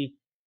UNC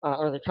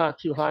are the top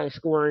 2 highest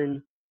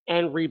scoring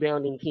and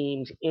rebounding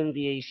teams in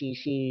the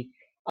ACC.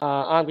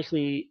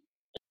 Obviously,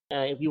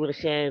 if you would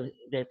have said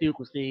that Duke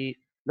was the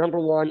number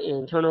 1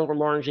 in turnover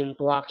margin,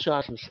 block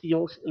shots, and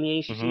steals in the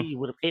ACC, you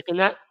would have taken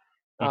that.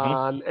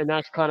 And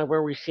that's kind of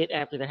where we sit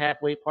after the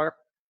halfway part.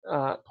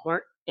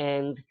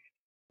 And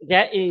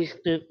that is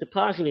the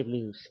positive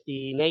news.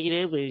 The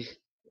negative is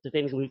the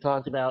things we've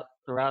talked about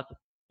throughout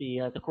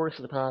the course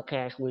of the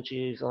podcast, which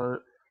is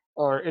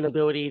our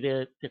inability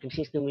to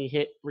consistently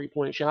hit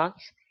 3-point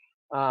shots.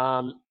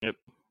 Yep.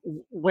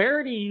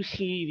 Where do you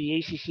see the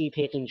ACC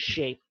taking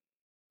shape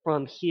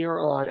from here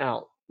on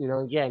out?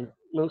 Again,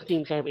 most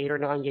teams have 8 or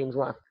 9 games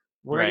left.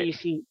 Where do you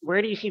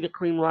see the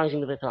cream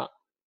rising to the top?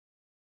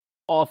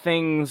 All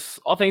things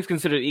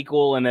considered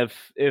equal, and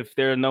if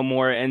there are no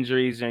more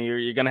injuries,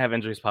 you're going to have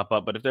injuries pop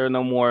up. But if there are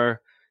no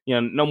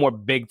more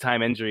big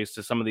time injuries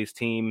to some of these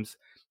teams,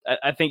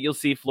 I think you'll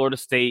see Florida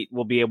State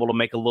will be able to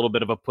make a little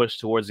bit of a push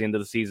towards the end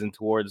of the season,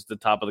 towards the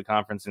top of the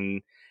conference,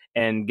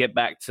 and get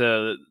back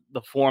to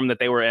the form that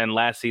they were in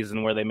last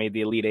season, where they made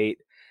the Elite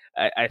Eight.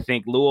 I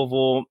think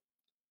Louisville,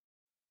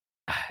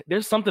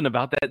 there's something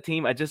about that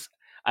team.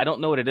 I don't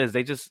know what it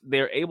is.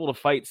 They're able to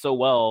fight so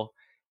well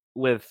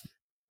with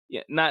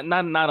not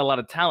a lot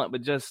of talent,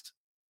 but just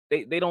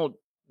they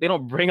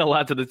don't bring a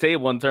lot to the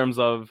table in terms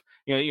of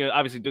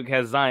obviously Duke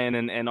has Zion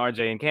and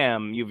RJ and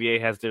Cam. UVA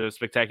has their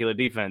spectacular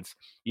defense.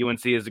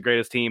 UNC is the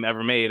greatest team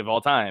ever made of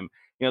all time.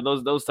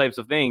 Those types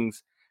of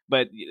things.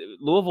 But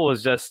Louisville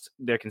is just,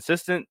 they're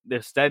consistent,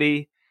 they're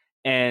steady,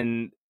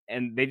 and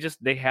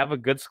they have a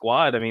good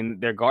squad. I mean,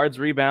 their guards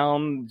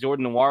rebound.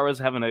 Jordan Nwara's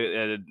having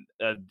a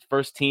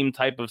first team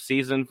type of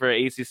season for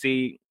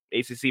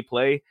ACC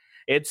play.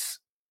 It's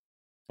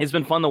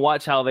been fun to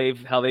watch how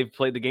they've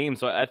played the game.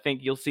 So I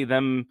think you'll see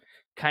them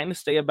kind of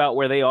stay about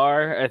where they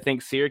are. I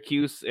think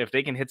Syracuse, if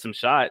they can hit some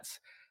shots,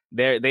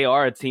 they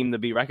are a team to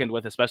be reckoned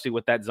with, especially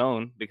with that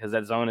zone, because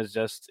that zone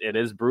it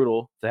is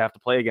brutal to have to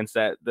play against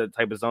the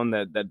type of zone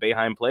that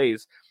Boeheim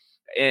plays.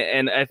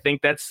 And I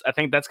think that's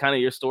kind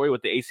of your story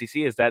with the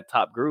ACC, is that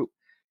top group.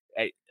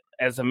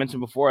 As I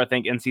mentioned before, I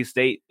think NC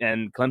State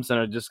and Clemson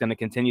are just going to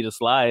continue to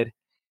slide.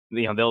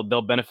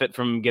 They'll benefit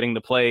from getting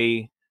to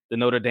play the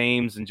Notre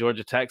Dames and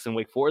Georgia Techs and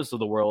Wake Forest of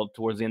the world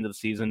towards the end of the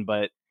season,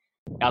 but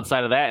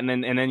outside of that, and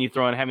then you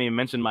throw in, having you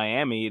mentioned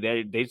Miami,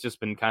 they've just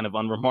been kind of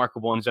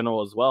unremarkable in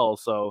general as well.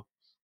 So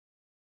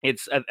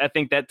I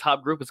think that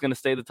top group is going to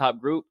stay the top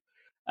group.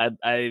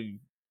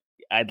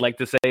 I'd like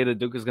to say that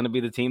Duke is going to be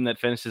the team that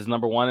finishes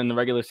number one in the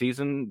regular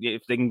season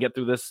if they can get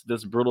through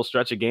this brutal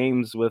stretch of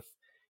games with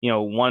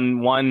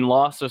one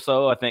loss or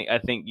so. I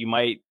think you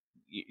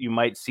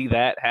might see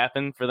that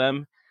happen for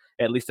them,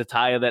 at least a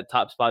tie of that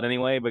top spot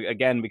anyway. But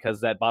again,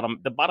 because the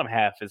bottom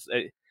half is,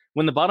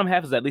 when the bottom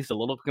half is at least a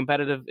little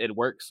competitive, it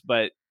works.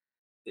 But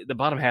the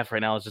bottom half right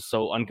now is just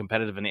so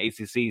uncompetitive in the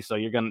ACC. So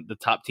the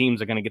top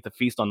teams are going to get to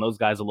feast on those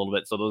guys a little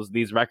bit. So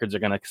these records are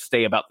going to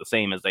stay about the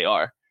same as they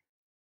are.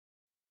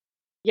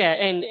 Yeah,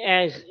 and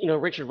as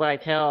Richard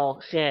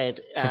Vitale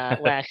said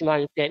last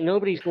night, that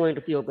nobody's going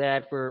to feel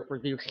bad for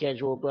Duke's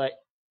schedule, but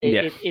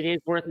it is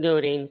worth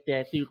noting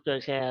that Duke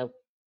does have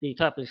the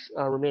toughest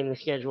remaining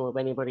schedule of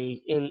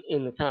anybody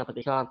in the top of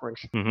the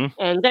conference,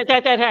 and that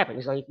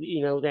happens.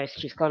 That's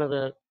just kind of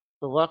the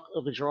luck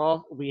of the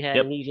draw. We had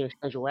an easier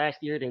schedule last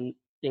year, didn't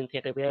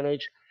take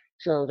advantage,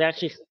 so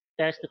that's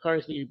the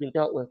cards that you've been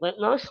dealt with. But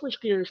now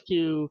switch gears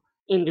to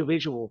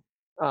individual.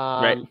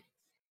 Right.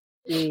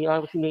 We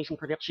obviously made some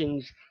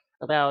predictions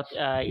about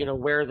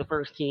where the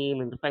first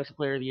team and defensive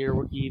player of the year,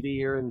 rookie of the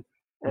year, and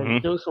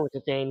those sorts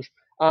of things.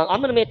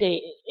 I'm going to make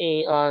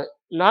a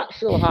not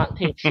so hot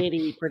take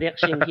city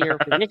prediction here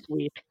for this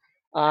week.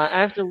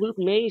 After Luke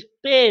May's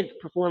big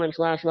performance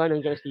last night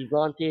against the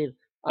vaunted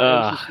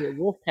NC State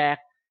Wolfpack,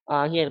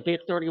 he had a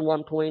big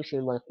 31 points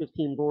and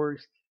 15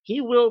 boards.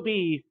 He will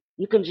be.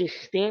 You can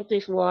just stamp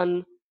this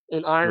one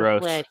in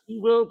ironclad. He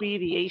will be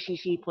the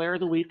ACC Player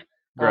of the Week.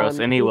 Gross,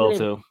 and he will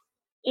too.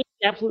 He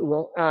absolutely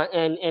will.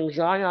 And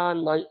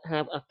Zion might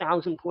have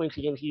 1,000 points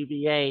against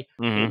UVA.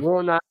 He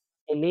will not,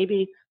 and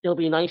maybe they'll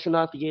be nice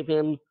enough to give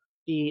him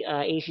the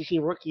ACC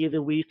Rookie of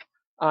the Week.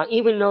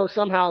 Even though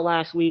somehow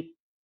last week,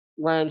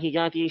 when he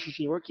got the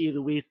ACC Rookie of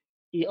the Week,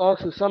 he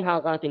also somehow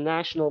got the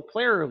National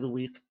Player of the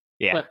Week,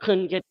 but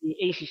couldn't get the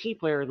ACC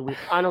Player of the Week.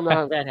 I don't know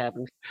how that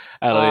happens.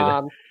 I don't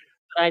either.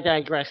 I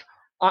digress.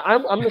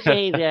 I'm going to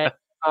say that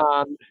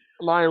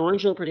my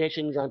original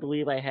predictions, I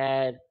believe I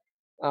had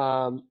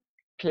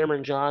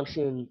Cameron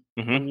Johnson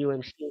from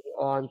UNC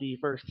on the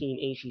first team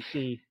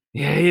ACC.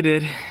 Yeah, you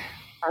did.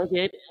 I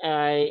did.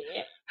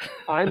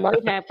 I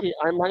might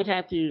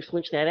have to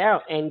switch that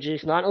out and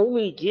just not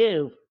only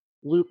give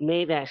Luke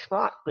May that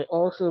spot, but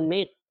also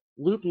make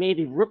Luke May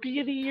the Rookie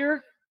of the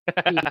Year,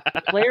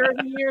 the Player of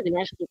the Year, the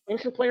National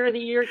Defensive Player of the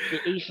Year, the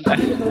ACC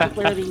Defensive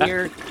Player of the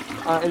Year,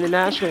 and the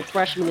National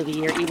Freshman of the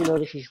Year. Even though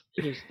this is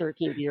his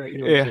 13th year at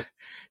UNC.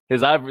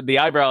 Yeah, the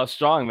eyebrow is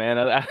strong,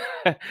 man.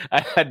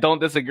 I don't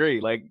disagree.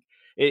 Like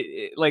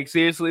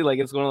seriously,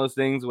 it's one of those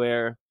things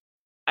where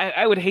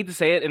I would hate to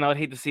say it and I would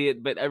hate to see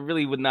it, but I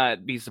really would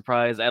not be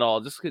surprised at all.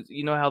 Just because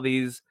how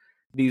these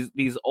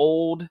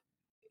old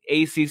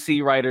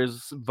ACC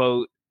writers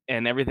vote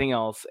and everything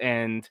else,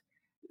 and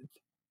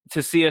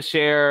to see a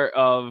share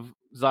of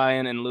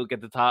Zion and Luke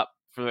at the top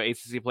for the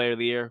ACC Player of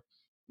the Year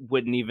I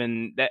wouldn't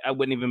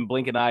even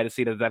blink an eye to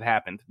see that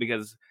happened,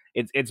 because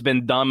it's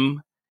been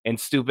dumb and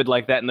stupid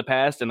like that in the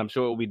past, and I'm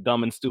sure it will be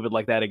dumb and stupid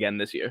like that again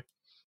this year.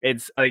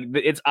 It's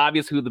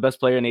obvious who the best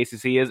player in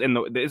ACC is, and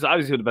it's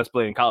obvious who the best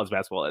player in college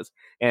basketball is,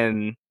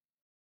 and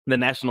the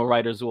national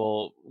writers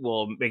will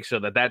make sure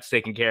that that's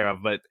taken care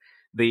of. But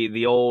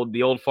the old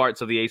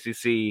farts of the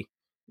ACC,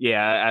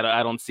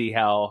 I don't see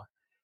how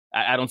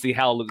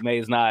Luke May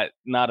is not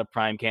a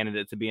prime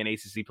candidate to be an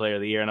ACC Player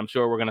of the Year, and I'm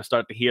sure we're going to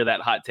start to hear that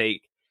hot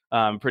take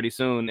pretty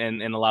soon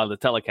in a lot of the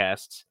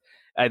telecasts.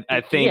 I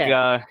think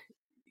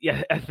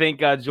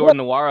Jordan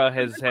Nwara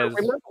has.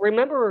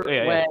 Remember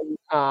when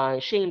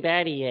Shane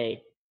Battier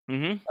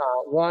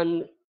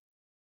won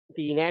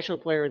the National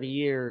Player of the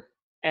Year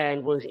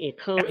and was a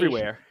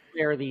co-everywhere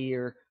Player of the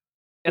Year.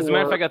 As a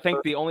matter of fact, I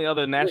think the only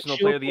other National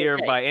Player of the Year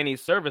by any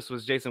service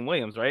was Jason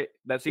Williams, right?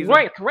 That season.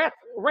 Right, correct,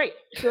 right.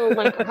 So,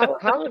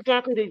 how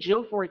exactly did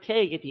Joe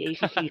Forte get the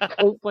ACC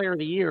Co-Player of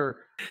the Year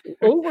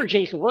over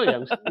Jason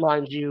Williams,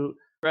 mind you?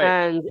 Right.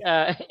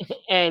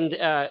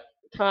 And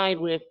tied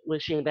with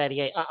Shane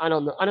Battier. I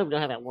don't know. I don't know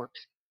how that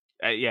works.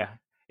 Yeah,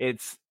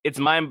 it's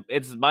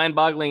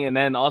mind-boggling, and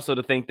then also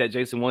to think that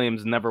Jason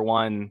Williams never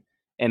won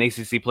an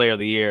ACC Player of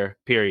the Year.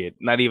 Period.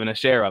 Not even a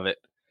share of it.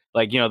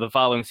 Like, the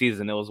following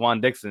season it was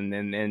Juan Dixon,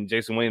 and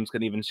Jason Williams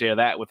couldn't even share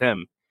that with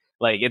him.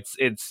 Like,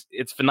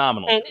 it's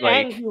phenomenal.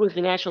 And he was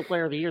the National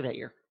Player of the Year that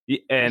year.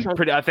 And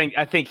I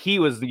think he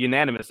was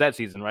unanimous that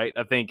season, right?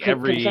 I think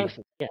every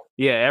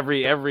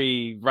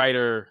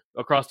writer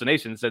across the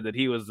nation said that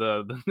he was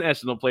the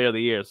National Player of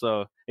the Year.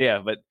 So yeah,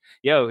 but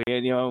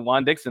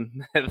Juan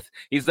Dixon,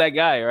 he's that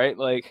guy, right?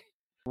 Like,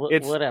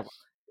 whatever.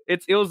 I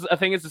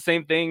think it's the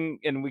same thing,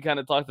 and we kind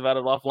of talked about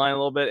it offline a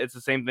little bit. It's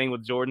the same thing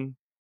with Jordan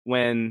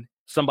when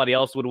somebody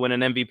else would win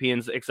an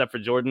MVP except for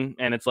Jordan,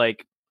 and it's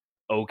like,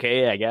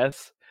 okay, I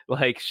guess.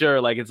 Like,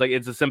 sure, like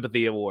it's a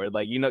sympathy award.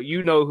 Like, who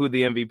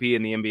the MVP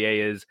in the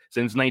NBA is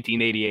since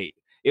 1988.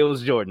 It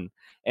was Jordan.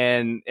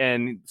 And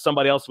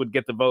somebody else would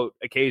get the vote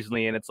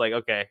occasionally, and it's like,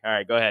 okay, all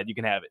right, go ahead, you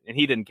can have it. And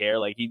he didn't care.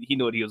 Like, he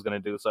knew what he was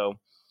going to do. So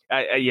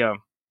and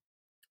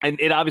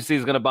it obviously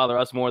is going to bother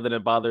us more than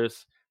it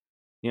bothers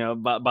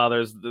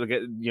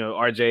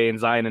RJ and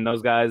Zion and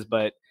those guys,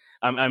 but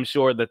I'm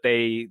sure that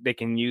they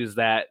can use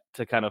that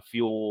to kind of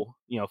fuel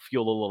a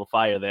little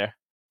fire there.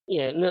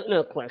 Yeah,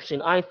 no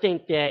question. I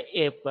think that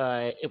if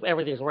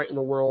everything's right in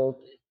the world,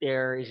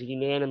 there is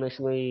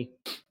unanimously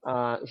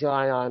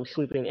Zion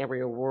sweeping every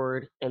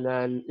award, and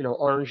then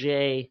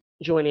RJ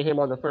joining him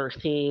on the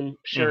first team.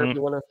 Sure, if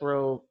you want to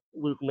throw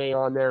Luke May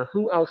on there,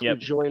 who else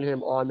would join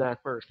him on that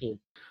first team?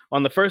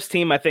 On the first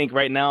team, I think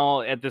right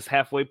now at this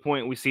halfway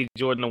point, we see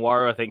Jordan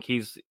Nwora. I think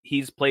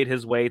he's played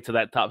his way to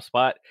that top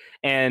spot,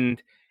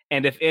 and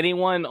if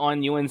anyone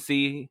on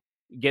UNC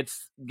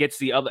gets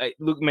the other,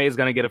 Luke May is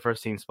going to get a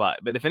first team spot.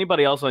 But if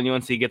anybody else on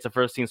UNC gets a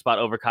first team spot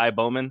over Kai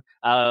Bowman,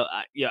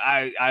 I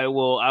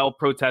will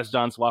protest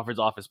John Swofford's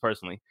office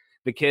personally.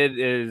 The kid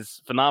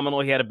is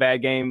phenomenal. He had a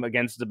bad game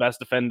against the best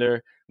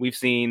defender we've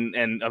seen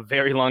in a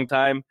very long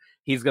time.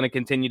 He's going to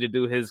continue to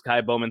do his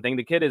Kai Bowman thing.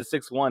 The kid is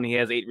 6'1". He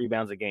has 8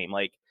 rebounds a game.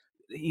 Like,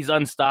 he's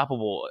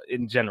unstoppable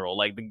in general.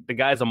 Like, the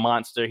guy's a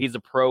monster. He's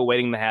a pro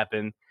waiting to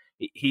happen.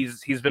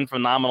 He's been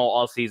phenomenal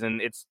all season.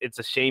 It's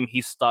a shame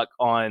he's stuck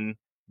on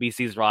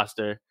BC's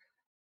roster,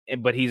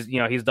 but he's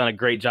done a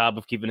great job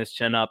of keeping his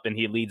chin up, and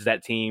he leads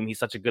that team. He's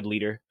such a good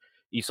leader.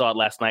 You saw it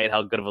last night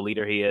how good of a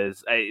leader he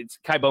is.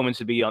 Kai Bowman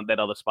should be on that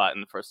other spot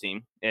in the first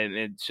team, and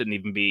it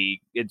shouldn't be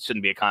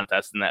a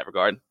contest in that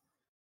regard.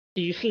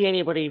 Do you see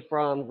anybody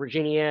from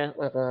Virginia,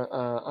 like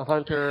a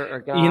Hunter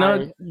or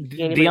guy?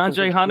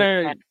 DeAndre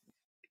Hunter,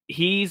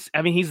 he's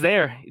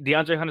there.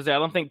 DeAndre Hunter's there. I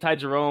don't think Ty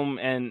Jerome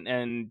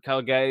and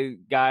Kyle Guy.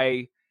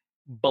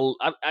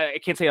 I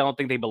can't say I don't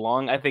think they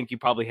belong. I think you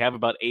probably have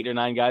about 8 or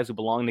 9 guys who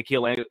belong.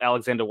 Nickeil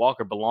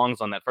Alexander-Walker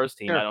belongs on that first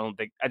team. Sure.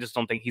 I just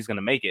don't think he's going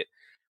to make it.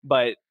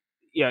 But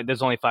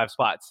there's only 5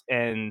 spots,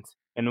 and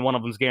one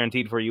of them's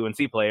guaranteed for a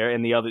UNC player,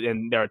 and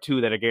there are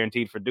 2 that are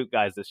guaranteed for Duke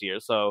guys this year.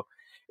 So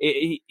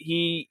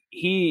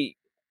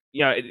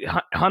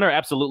Hunter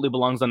absolutely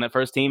belongs on that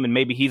first team, and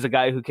maybe he's a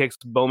guy who kicks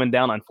Bowman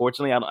down.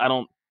 Unfortunately, I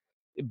don't.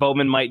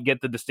 Bowman might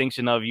get the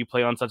distinction of, you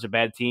play on such a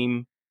bad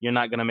team, you're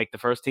not going to make the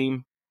first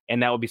team.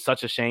 And that would be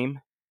such a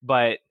shame,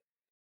 but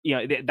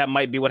that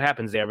might be what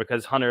happens there,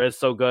 because Hunter is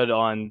so good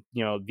on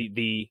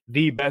the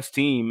best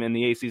team in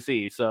the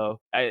ACC. So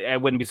I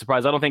wouldn't be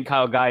surprised. I don't think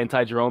Kyle Guy and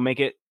Ty Jerome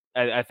make it.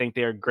 I think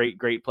they're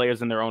great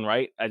players in their own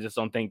right. I just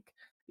don't think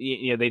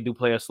they do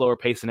play a slower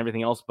pace and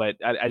everything else, but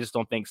I just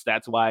don't think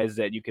stats wise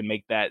that you can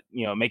make that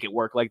make it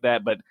work like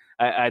that. But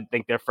I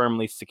think they're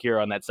firmly secure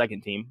on that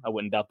second team. I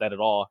wouldn't doubt that at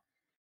all.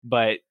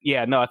 But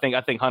yeah, no, I think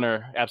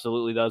Hunter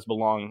absolutely does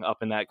belong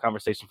up in that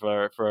conversation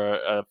for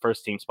a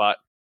first team spot.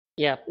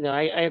 Yeah, no,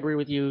 I agree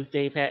with you,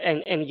 Dave.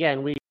 And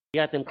again, we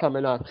got them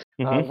coming up.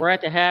 We're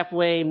at the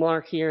halfway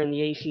mark here in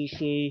the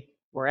ACC.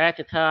 We're at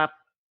the top,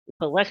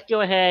 but let's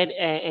go ahead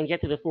and get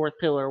to the fourth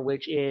pillar,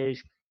 which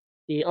is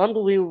the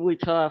unbelievably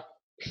tough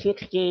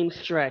 6-game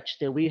stretch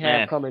that we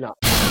have coming up.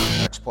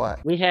 Next play.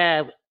 We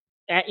have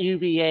at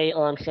UVA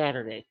on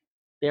Saturday.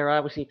 They're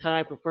obviously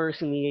tied for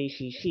first in the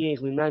ACC,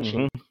 as we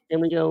mentioned. Then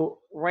we go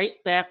right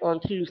back on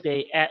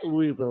Tuesday at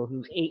Louisville,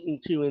 who's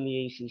 8-2 in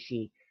the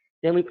ACC.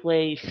 Then we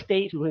play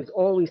State, who has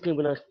always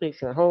given us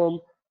fits at home.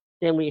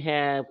 Then we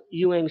have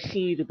UNC,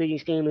 the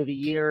biggest game of the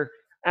year,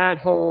 at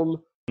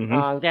home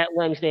that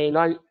Wednesday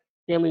night.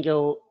 Then we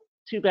go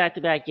 2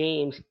 back-to-back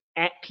games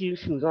at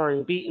Cuse, who's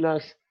already beaten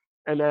us,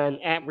 and then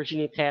at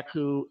Virginia Tech,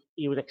 who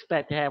you would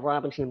expect to have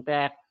Robinson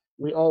back.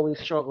 We always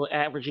struggle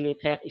at Virginia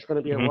Tech. It's going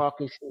to be a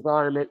raucous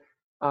environment.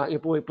 Your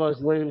boy Buzz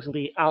Williams will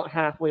be out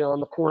halfway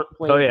on the court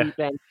playing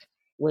defense,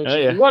 which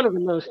is one of the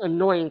most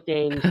annoying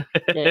things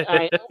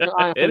that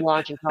I've been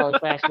watching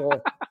college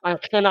basketball. I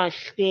cannot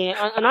stand,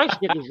 and I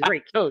think he's a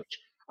great coach.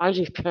 I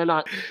just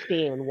cannot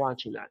stand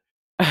watching that.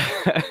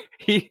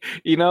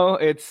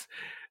 It's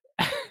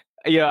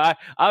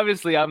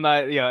obviously I'm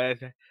not. I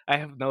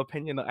have no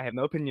opinion. I have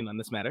no opinion on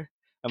this matter.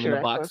 I'm in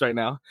the box right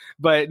now,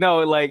 but no,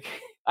 like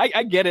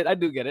I get it. I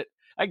do get it.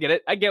 I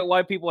get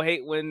why people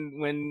hate when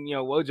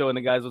Wojo and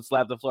the guys would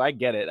slap the floor. I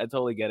get it. I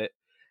totally get it.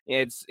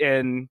 It's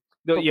and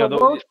the, But you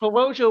know,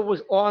 Rojo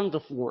was on the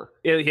floor.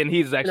 and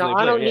he's actually a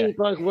I player. don't need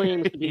Buzz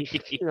Williams to be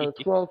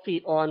 12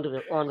 feet onto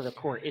the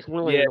court. It's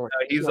really Yeah,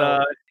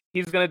 annoying.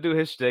 he's gonna do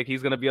his shtick.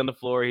 He's gonna be on the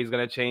floor. He's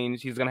gonna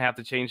change. He's gonna have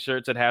to change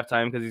shirts at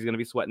halftime because he's gonna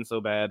be sweating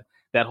so bad.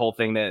 That whole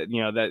thing that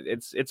that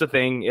it's a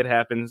thing. It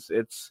happens.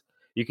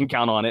 You can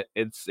count on it.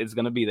 It's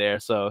gonna be there.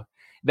 So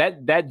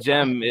that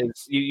gem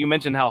is. You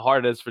mentioned how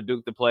hard it is for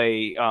Duke to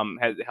play.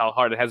 How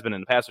hard it has been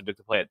in the past for Duke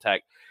to play at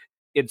Tech.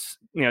 It's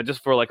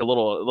just for like a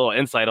little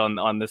insight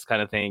on this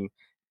kind of thing.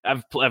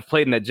 I've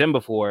played in that gym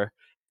before.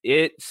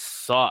 It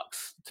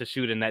sucks to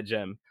shoot in that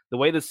gym. The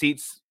way the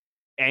seats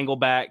angle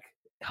back,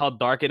 how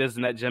dark it is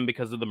in that gym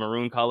because of the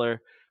maroon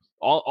color,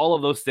 all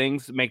of those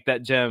things make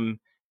that gym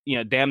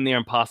damn near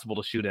impossible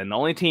to shoot in. The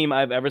only team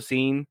I've ever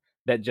seen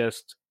that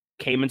just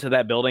came into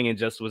that building and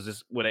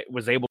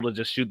was able to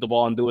just shoot the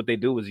ball and do what they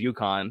do was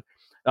UConn,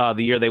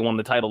 the year they won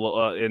the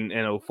title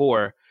in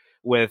 04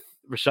 with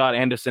Rashad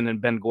Anderson and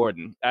Ben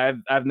Gordon.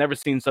 I've never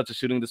seen such a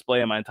shooting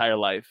display in my entire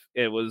life.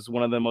 It was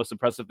one of the most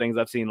impressive things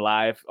I've seen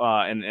live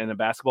in a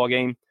basketball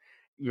game,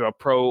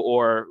 pro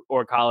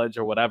or college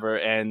or whatever,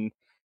 and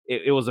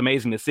it was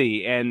amazing to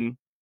see. And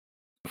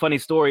funny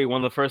story,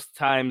 the first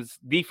time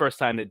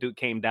that Duke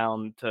came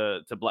down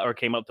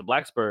came up to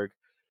Blacksburg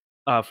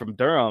from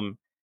Durham,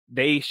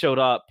 they showed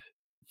up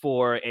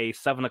for a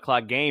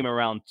 7:00 game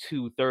around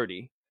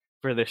 2:30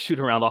 for the shoot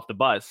around off the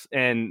bus.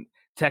 And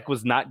Tech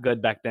was not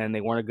good back then. They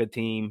weren't a good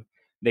team.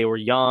 They were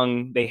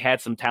young. They had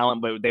some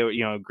talent, but they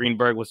were,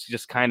 Greenberg was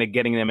just kind of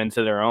getting them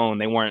into their own.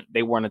 They weren't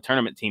a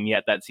tournament team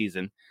yet that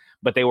season,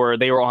 but they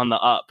were on the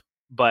up.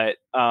 But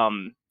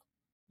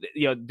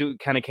Duke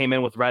kind of came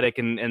in with Redick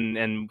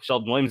and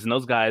Sheldon Williams and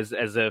those guys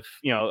as if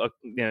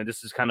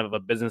this is kind of a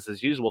business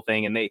as usual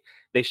thing, and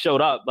they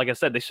showed up. Like I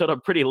said, they showed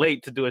up pretty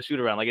late to do a shoot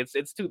around. Like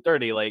it's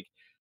 2:30. Like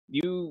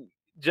you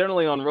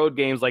generally on road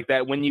games like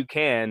that, when you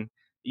can,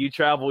 you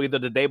travel either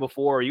the day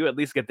before or you at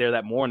least get there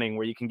that morning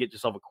where you can get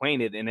yourself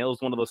acquainted. And it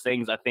was one of those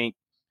things, I think,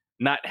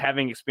 not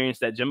having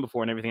experienced that gym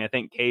before and everything, I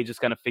think K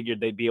just kind of figured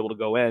they'd be able to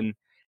go in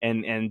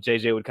and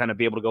JJ would kind of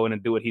be able to go in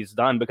and do what he's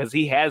done because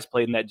he has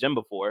played in that gym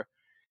before.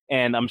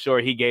 And I'm sure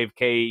he gave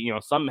K,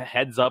 some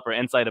heads up or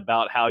insight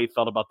about how he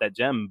felt about that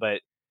gym.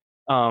 But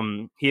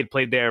he had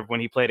played there when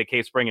he played at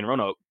K Spring in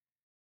Roanoke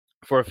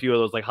for a few of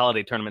those like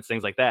holiday tournaments,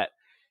 things like that.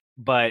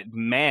 But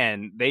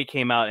man, they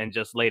came out and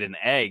just laid an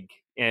egg.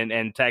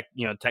 And Tech,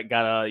 Tech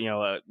got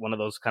one of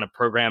those kind of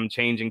program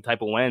changing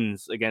type of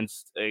wins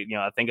against,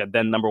 I think a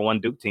then number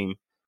one Duke team,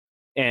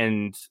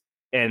 and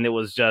it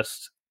was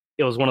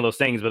one of those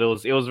things. But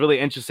it was really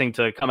interesting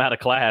to come out of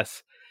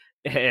class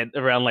at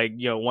around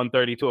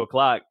 1:30, 2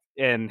 o'clock,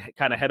 and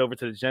kind of head over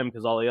to the gym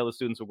because all the other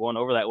students were going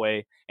over that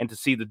way, and to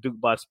see the Duke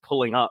bus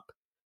pulling up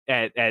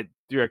at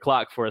 3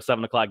 o'clock for a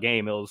 7 o'clock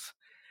game.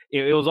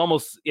 It was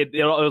almost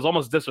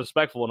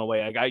disrespectful in a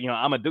way.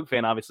 I'm a Duke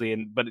fan, obviously,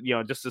 but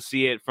just to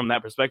see it from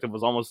that perspective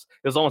was almost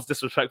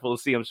disrespectful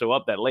to see him show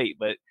up that late.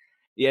 But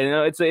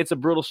yeah, it's a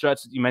brutal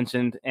stretch that you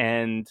mentioned,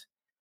 and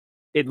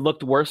it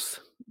looked worse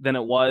than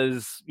it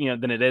was,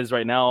 than it is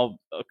right now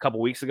a couple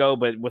weeks ago.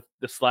 But with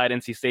the slide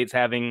NC State's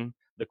having,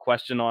 the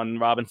question on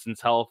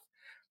Robinson's health,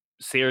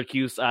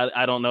 Syracuse,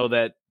 I don't know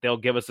that they'll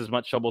give us as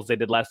much trouble as they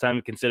did last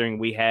time, considering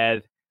we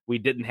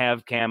didn't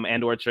have Cam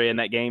and or Trey in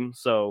that game.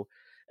 So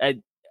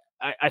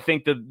I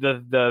think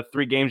the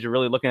three games you're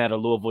really looking at are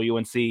Louisville,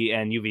 UNC,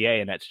 and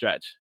UVA in that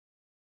stretch.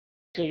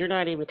 So you're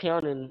not even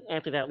counting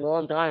after that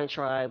long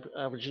diatribe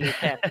Virginia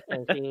Tech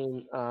as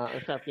being a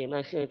tough game.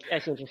 That's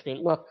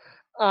interesting. Well,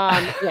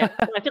 yeah,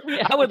 I think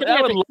I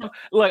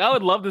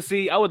would love to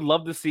see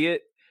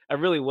it. I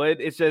really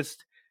would. It's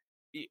just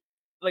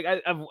like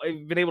I've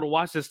been able to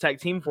watch this Tech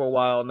team for a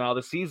while now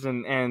this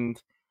season, and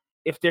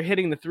if they're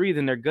hitting the three,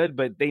 then they're good.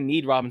 But they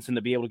need Robinson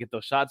to be able to get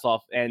those shots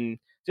off, and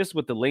just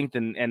with the length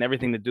and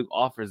everything that Duke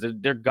offers,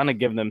 they're gonna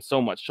give them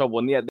so much trouble.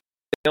 And yeah,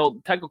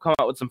 Tech will come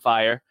out with some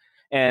fire,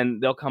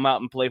 and they'll come out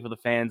and play for the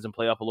fans and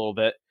play up a little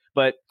bit.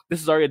 But this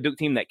is already a Duke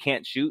team that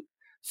can't shoot,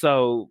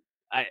 so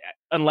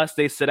unless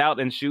they sit out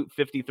and shoot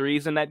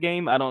 53s in that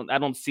game, I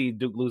don't see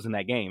Duke losing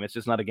that game. It's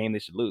just not a game they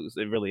should lose.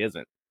 It really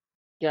isn't.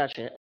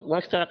 Gotcha.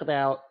 Let's talk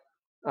about.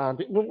 I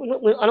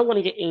don't want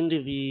to get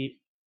into the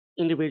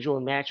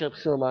individual matchups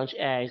so much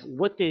as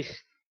what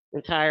this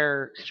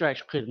entire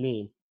stretch could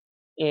mean.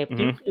 If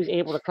Duke is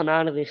able to come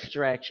out of this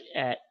stretch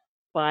at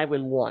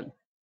 5-1,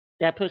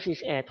 that puts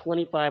us at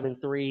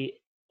 25-3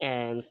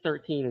 and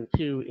 13-2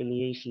 in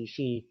the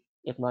ACC,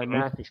 if my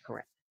math is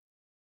correct.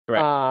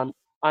 Correct.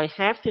 I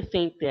have to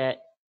think that,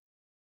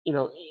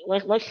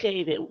 let's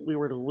say that we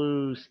were to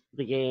lose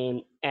the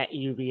game at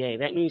UVA.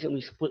 That means that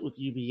we split with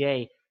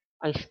UVA.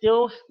 I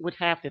still would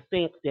have to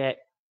think that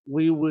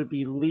we would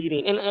be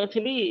leading. And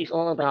to me, it's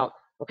all about,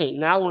 okay,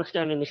 now we're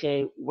starting to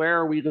say, where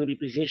are we going to be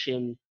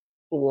positioned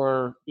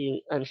for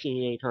the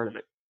NCAA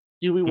tournament?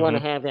 Do we want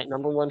to have that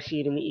number one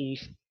seed in the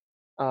East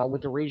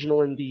with the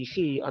regional in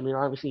DC? I mean,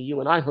 obviously,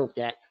 you and I hope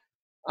that.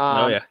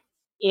 Oh, yeah.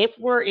 If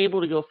we're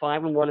able to go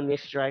 5-1 in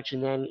this stretch,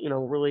 and then,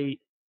 really,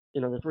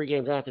 the three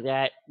games after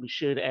that, we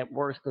should at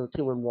worst go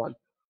 2-1.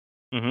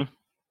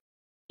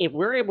 if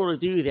we're able to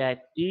do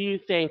that, do you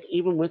think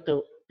even with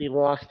the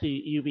loss to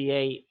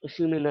UVA,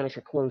 assuming that it's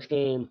a close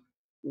game,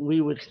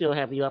 we would still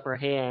have the upper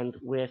hand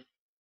with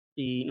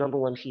the number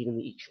one seed in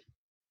the East?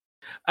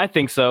 I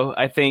think so.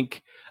 I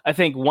think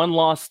one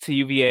loss to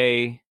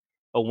UVA,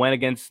 a win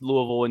against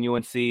Louisville and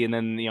UNC, and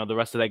then the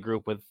rest of that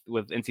group with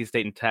NC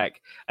State and Tech,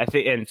 I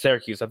think, and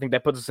Syracuse. I think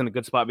that puts us in a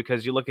good spot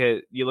because you look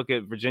at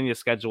Virginia's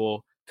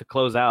schedule to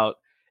close out.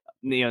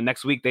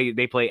 Next week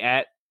they play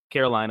at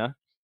Carolina.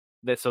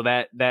 That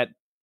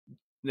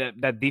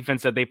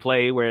defense that they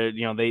play, where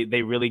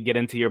they really get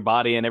into your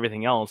body and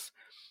everything else.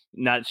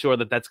 Not sure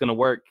that's going to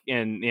work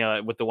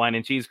with the wine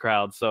and cheese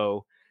crowd.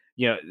 So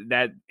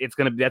that's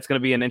going to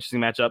be an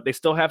interesting matchup. They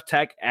still have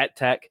Tech at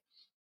Tech.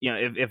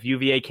 If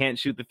UVA can't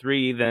shoot the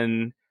three,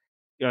 then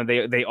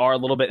they are a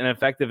little bit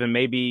ineffective, and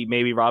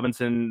maybe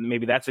Robinson,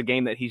 maybe that's a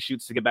game that he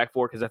shoots to get back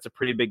for, because that's a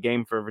pretty big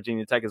game for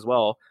Virginia Tech as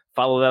well.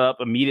 Follow that up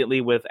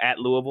immediately with at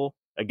Louisville.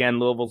 Again,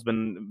 Louisville's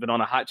been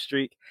on a hot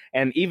streak,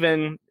 and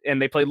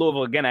they play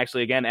Louisville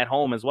again at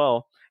home as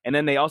well. And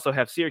then they also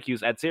have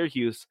Syracuse at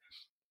Syracuse.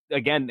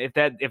 Again, if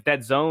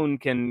that zone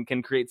can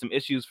create some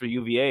issues for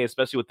UVA,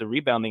 especially with the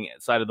rebounding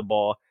side of the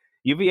ball,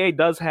 UVA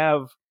does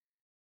have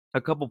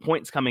a couple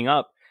points coming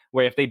up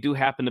where if they do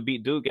happen to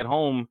beat Duke at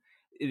home,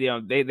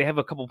 they have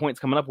a couple points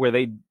coming up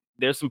where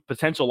there's some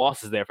potential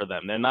losses there for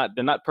them. They're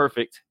not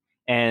perfect,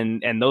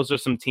 and those are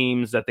some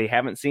teams that they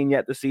haven't seen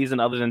yet this season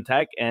other than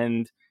Tech,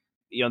 and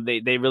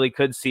they really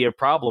could see a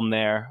problem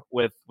there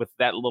with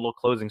that little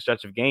closing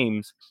stretch of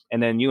games.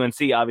 And then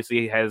UNC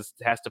obviously has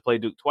to play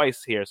Duke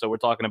twice here, so we're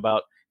talking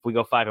about, if we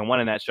go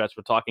 5-1 in that stretch,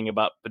 we're talking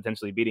about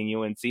potentially beating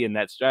UNC in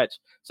that stretch.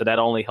 So that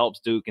only helps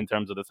Duke in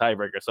terms of the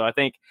tiebreaker. So I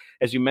think,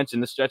 as you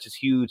mentioned, this stretch is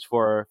huge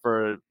for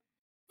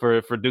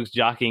Duke's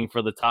jockeying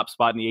for the top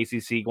spot in the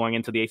ACC going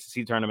into the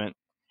ACC tournament,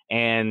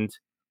 and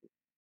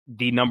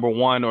the number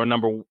one or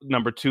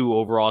number two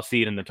overall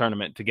seed in the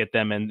tournament to get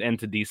them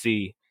into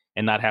DC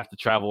and not have to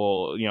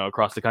travel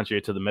across the country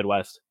to the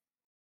Midwest.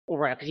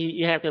 Right, because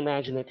you have to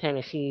imagine that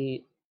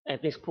Tennessee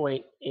at this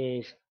point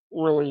is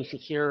really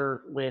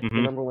secure with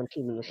the number one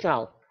team in the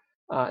South,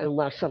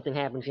 unless something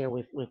happens here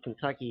with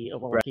Kentucky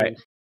of all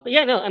teams. But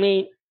yeah, no, I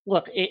mean,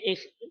 look,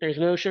 there's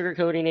no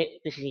sugarcoating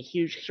it. This is a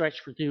huge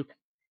stretch for Duke.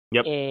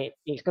 Yep.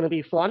 It's going to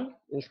be fun.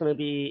 It's going to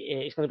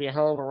be a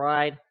hell of a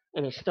ride,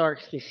 and it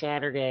starts this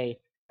Saturday.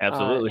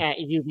 Absolutely. At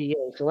UVA.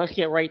 So let's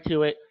get right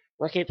to it.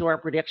 Let's get to our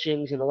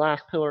predictions in the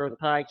last pillar of the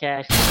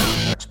podcast.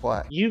 Next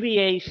play.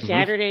 UVA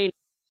Saturday,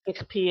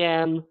 6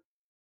 p.m.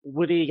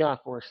 What do you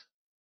got for us?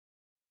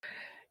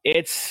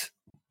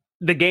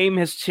 The game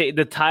has changed.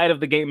 The tide of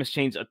the game has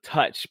changed a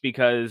touch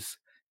because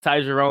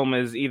Ty Jerome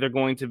is either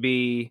going to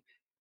be,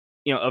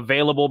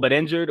 available but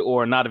injured,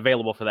 or not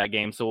available for that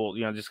game. So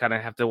we'll, just kind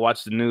of have to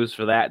watch the news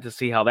for that to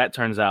see how that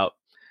turns out.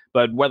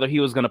 But whether he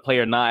was going to play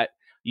or not,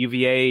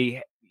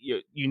 UVA,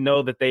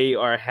 that they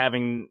are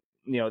having,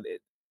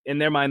 in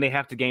their mind, they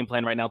have to game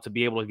plan right now to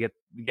be able to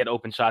get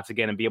open shots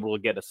again and be able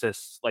to get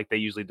assists like they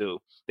usually do.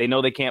 They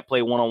know they can't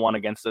play one-on-one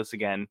against us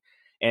again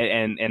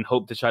and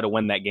hope to try to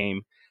win that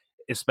game,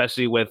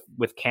 especially with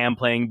Cam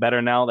playing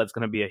better now. That's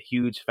going to be a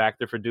huge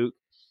factor for Duke.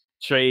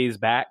 Trey's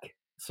back,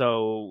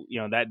 so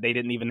that they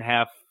didn't even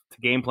have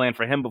to game plan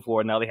for him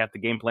before. Now they have to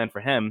game plan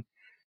for him.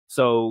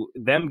 So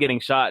them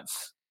getting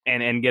shots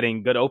and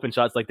getting good open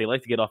shots like they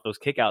like to get off those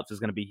kickouts is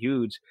going to be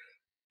huge.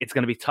 It's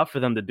going to be tough for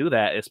them to do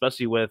that,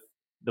 especially with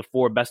the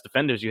four best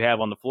defenders you have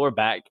on the floor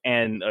back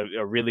and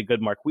a really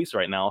good Marquise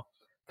right now,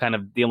 kind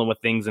of dealing with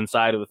things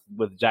inside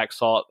with Jack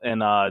Salt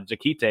and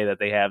Jakite that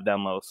they have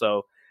down low.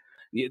 So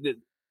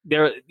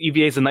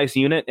UVA is a nice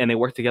unit and they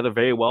work together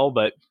very well.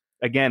 But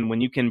again,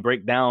 when you can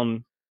break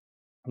down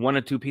one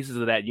or two pieces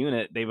of that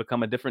unit, they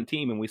become a different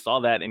team. And we saw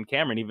that in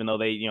Cameron, even though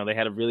they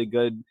had a really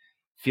good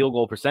field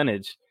goal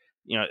percentage.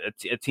 A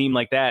team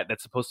like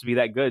that's supposed to be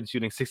that good,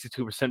 shooting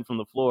 62% from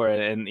the floor,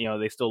 and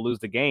they still lose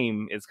the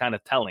game, is kind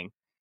of telling.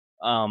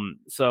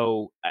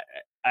 So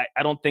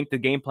I don't think the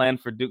game plan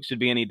for Duke should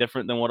be any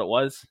different than what it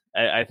was.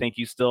 I think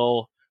you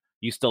still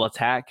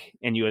attack,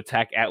 and you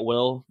attack at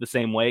will the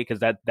same way, because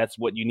that's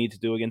what you need to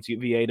do against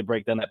UVA to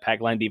break down that pack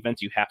line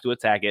defense. You have to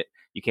attack it.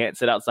 You can't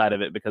sit outside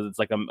of it, because it's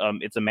like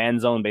it's a man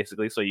zone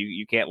basically. So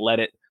you can't let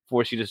it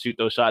force you to shoot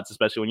those shots,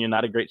 especially when you're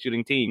not a great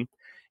shooting team.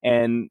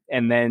 And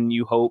then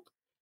you hope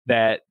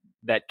that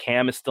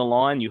Cam is still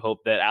on. You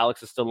hope that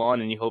Alex is still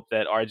on, and you hope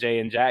that RJ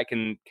and Jack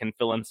can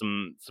fill in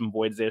some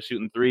voids there,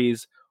 shooting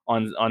threes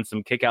on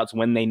some kickouts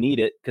when they need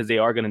it, because they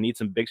are going to need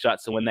some big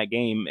shots to win that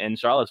game in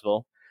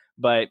Charlottesville.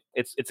 But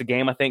it's a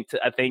game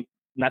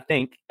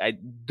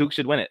Duke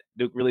should win it.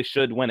 Duke really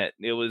should win it.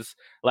 It was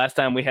last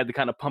time we had to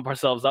kind of pump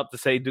ourselves up to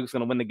say Duke's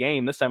going to win the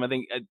game. This time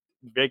I'm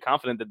very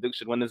confident that Duke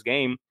should win this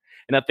game,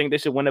 and I think they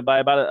should win it by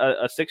about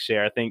a 6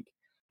 share. I think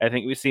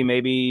we see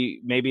maybe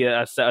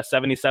a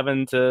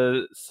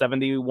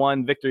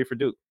 77-71 victory for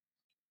Duke.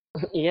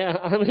 Yeah,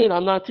 I mean,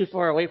 I'm not too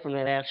far away from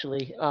that,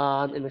 actually,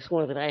 in the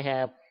score that I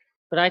have.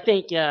 But I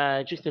think,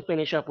 just to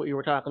finish up what you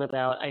were talking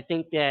about, I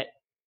think that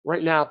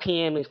right now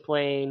Cam is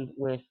playing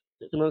with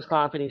the most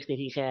confidence that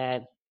he's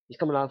had He's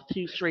coming off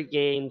 2 straight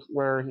games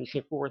where he's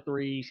hit 4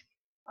 threes.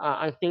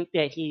 I think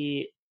that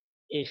he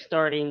is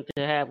starting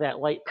to have that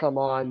light come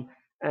on,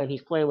 and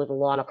he's playing with a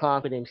lot of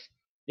confidence.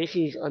 This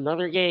is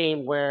another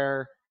game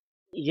where,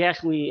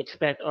 yes, we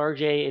expect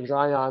RJ and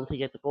Zion to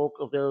get the bulk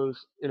of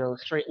those,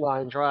 straight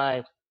line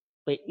drives,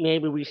 but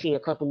maybe we see a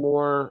couple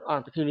more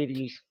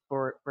opportunities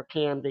for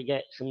Cam to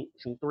get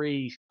some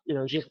threes,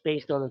 just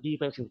based on the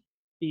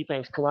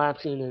defense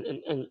collapsing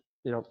and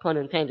pun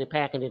intended,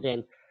 packing it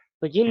in.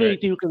 But give me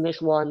Duke in this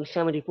one,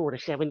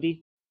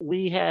 74-70.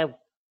 We have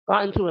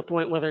gotten to a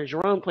point, whether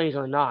Jerome plays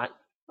or not,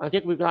 I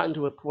think we've gotten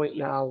to a point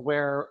now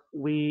where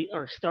we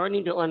are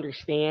starting to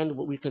understand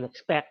what we can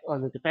expect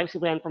on the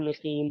defensive end from this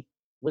team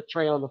with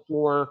Trae on the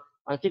floor.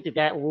 I think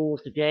that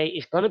rules today.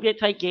 It's going to be a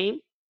tight game.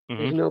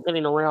 Mm-hmm. There's no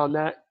getting around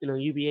that.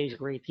 UVA is a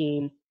great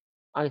team.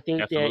 I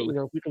think Absolutely.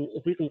 That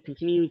if we can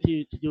continue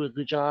to do a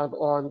good job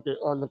on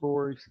the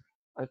boards,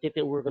 I think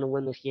that we're going to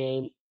win this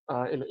game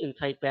in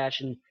tight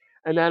fashion.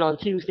 And then on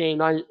Tuesday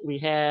night we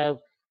have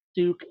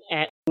Duke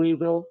at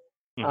Louisville.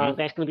 Mm-hmm.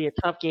 That's going to be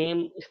a tough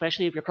game,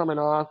 especially if you're coming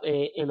off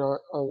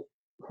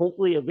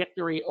hopefully a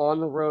victory on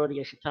the road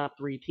against a top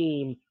 3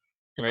 team.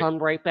 To come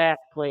right back,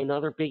 play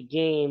another big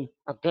game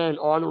again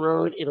on the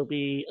road. It'll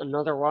be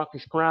another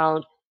raucous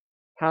crowd.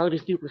 How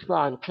does Duke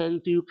respond? Can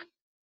Duke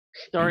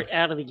start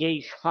out of the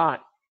gates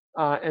hot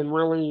and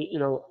really,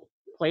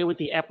 play with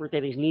the effort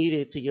that is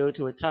needed to go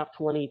to a top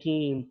 20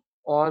 team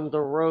on the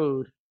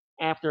road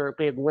after a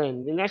big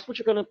win? And that's what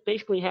you're going to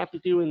basically have to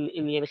do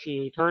in the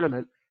NCAA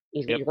tournament.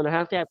 Is that you're going to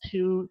have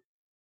 2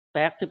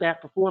 back-to-back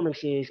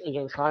performances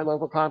against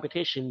high-level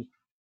competition,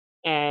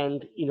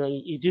 and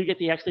you do get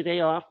the extra day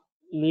off.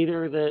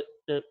 Neither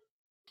the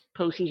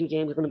postseason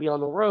games are going to be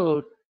on the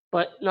road,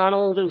 but not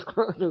all of those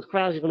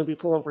crowds are going to be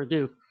pulling for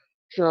Duke.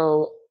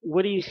 So,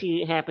 what do you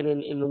see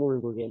happening in the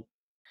Louisville game?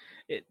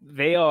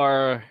 They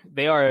are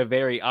a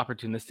very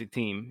opportunistic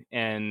team,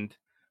 and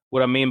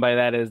what I mean by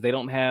that is they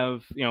don't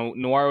have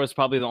Noir is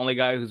probably the only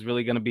guy who's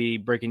really going to be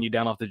breaking you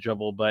down off the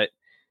dribble, but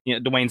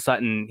Dwayne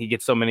Sutton, he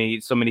gets so many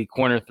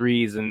corner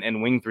threes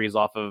and wing threes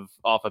off of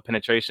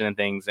penetration and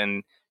things,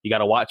 and you got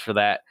to watch for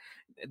that.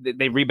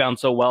 They rebound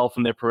so well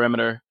from their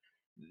perimeter.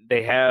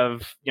 They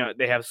have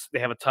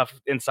a tough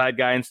inside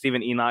guy in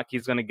Steven Enoch.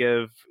 He's going to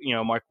give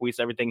Marquise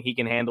everything he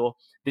can handle.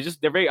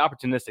 They're very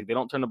opportunistic. They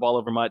don't turn the ball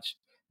over much.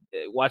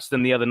 Watch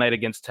them the other night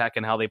against Tech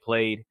and how they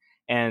played,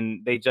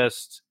 and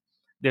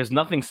there's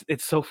nothing.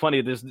 It's so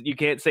funny. You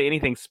can't say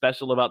anything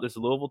special about this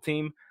Louisville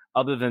team,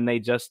 other than they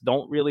just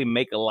don't really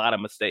make a lot of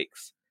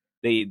mistakes.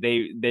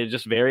 They're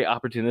just very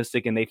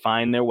opportunistic, and they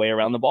find their way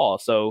around the ball.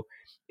 So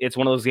it's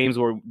one of those games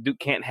where Duke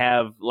can't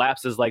have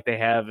lapses like they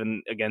have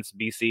against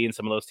BC and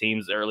some of those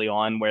teams early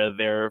on where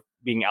they're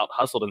being out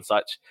hustled and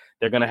such.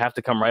 They're going to have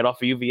to come right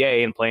off of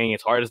UVA and playing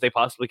as hard as they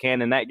possibly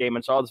can in that game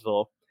in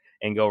Charlottesville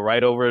and go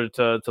right over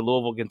to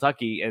Louisville,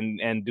 Kentucky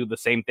and do the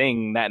same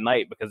thing that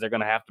night, because they're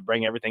going to have to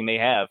bring everything they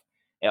have.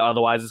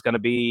 Otherwise, it's going to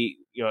be,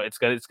 it's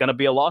going to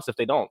be a loss if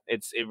they don't.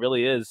 It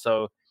really is.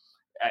 So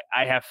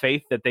I have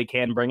faith that they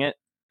can bring it.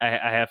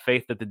 I have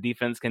faith that the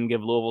defense can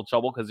give Louisville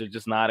trouble because they're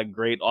just not a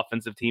great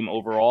offensive team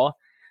overall.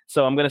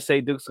 So I'm going to say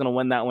Duke's going to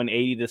win that one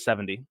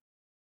 80-70.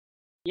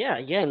 Yeah,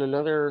 again,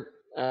 another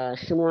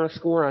similar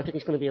score. I think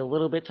it's going to be a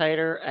little bit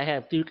tighter. I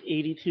have Duke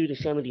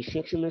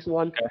 82-76 in this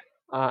one. Okay.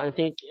 I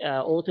think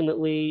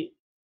ultimately,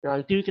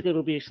 I do think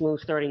it'll be a slow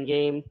starting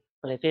game,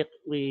 but I think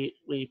we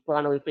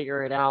finally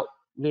figure it out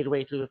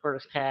midway through the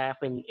first half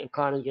and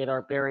kind of get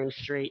our bearings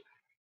straight.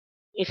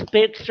 It's a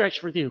big stretch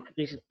for Duke.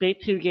 There's big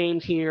 2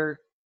 games here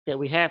that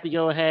we have to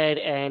go ahead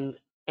and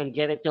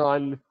get it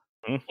done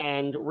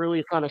and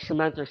really kind of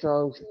cement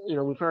ourselves.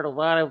 We've heard a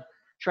lot of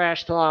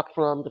trash talk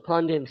from the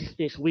pundits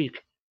this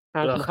week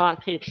on some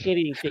hot take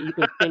cities that you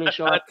can finish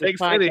off this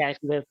podcast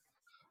with.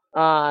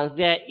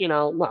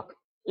 Look,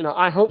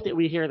 I hope that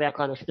we hear that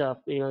kind of stuff.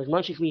 As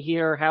much as we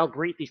hear how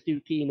great this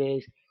Duke team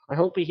is, I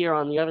hope we hear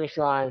on the other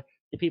side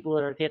the people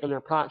that are taking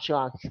their pot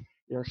shots,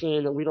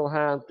 saying that we don't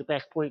have the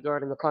best point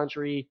guard in the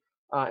country,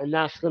 and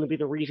that's going to be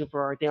the reason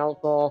for our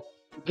downfall.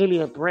 Give me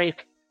a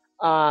break.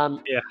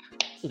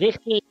 This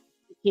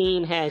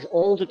team has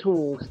all the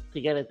tools to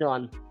get it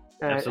done.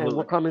 And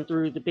we're coming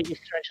through the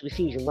biggest stretch of the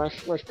season.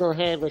 Let's go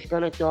ahead. Let's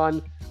get it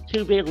done.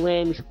 2 big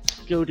wins.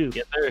 Go Duke.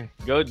 Yes, sir.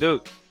 Go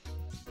Duke.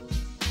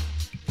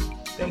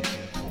 Thank you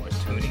for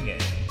tuning in.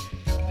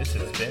 This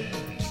has been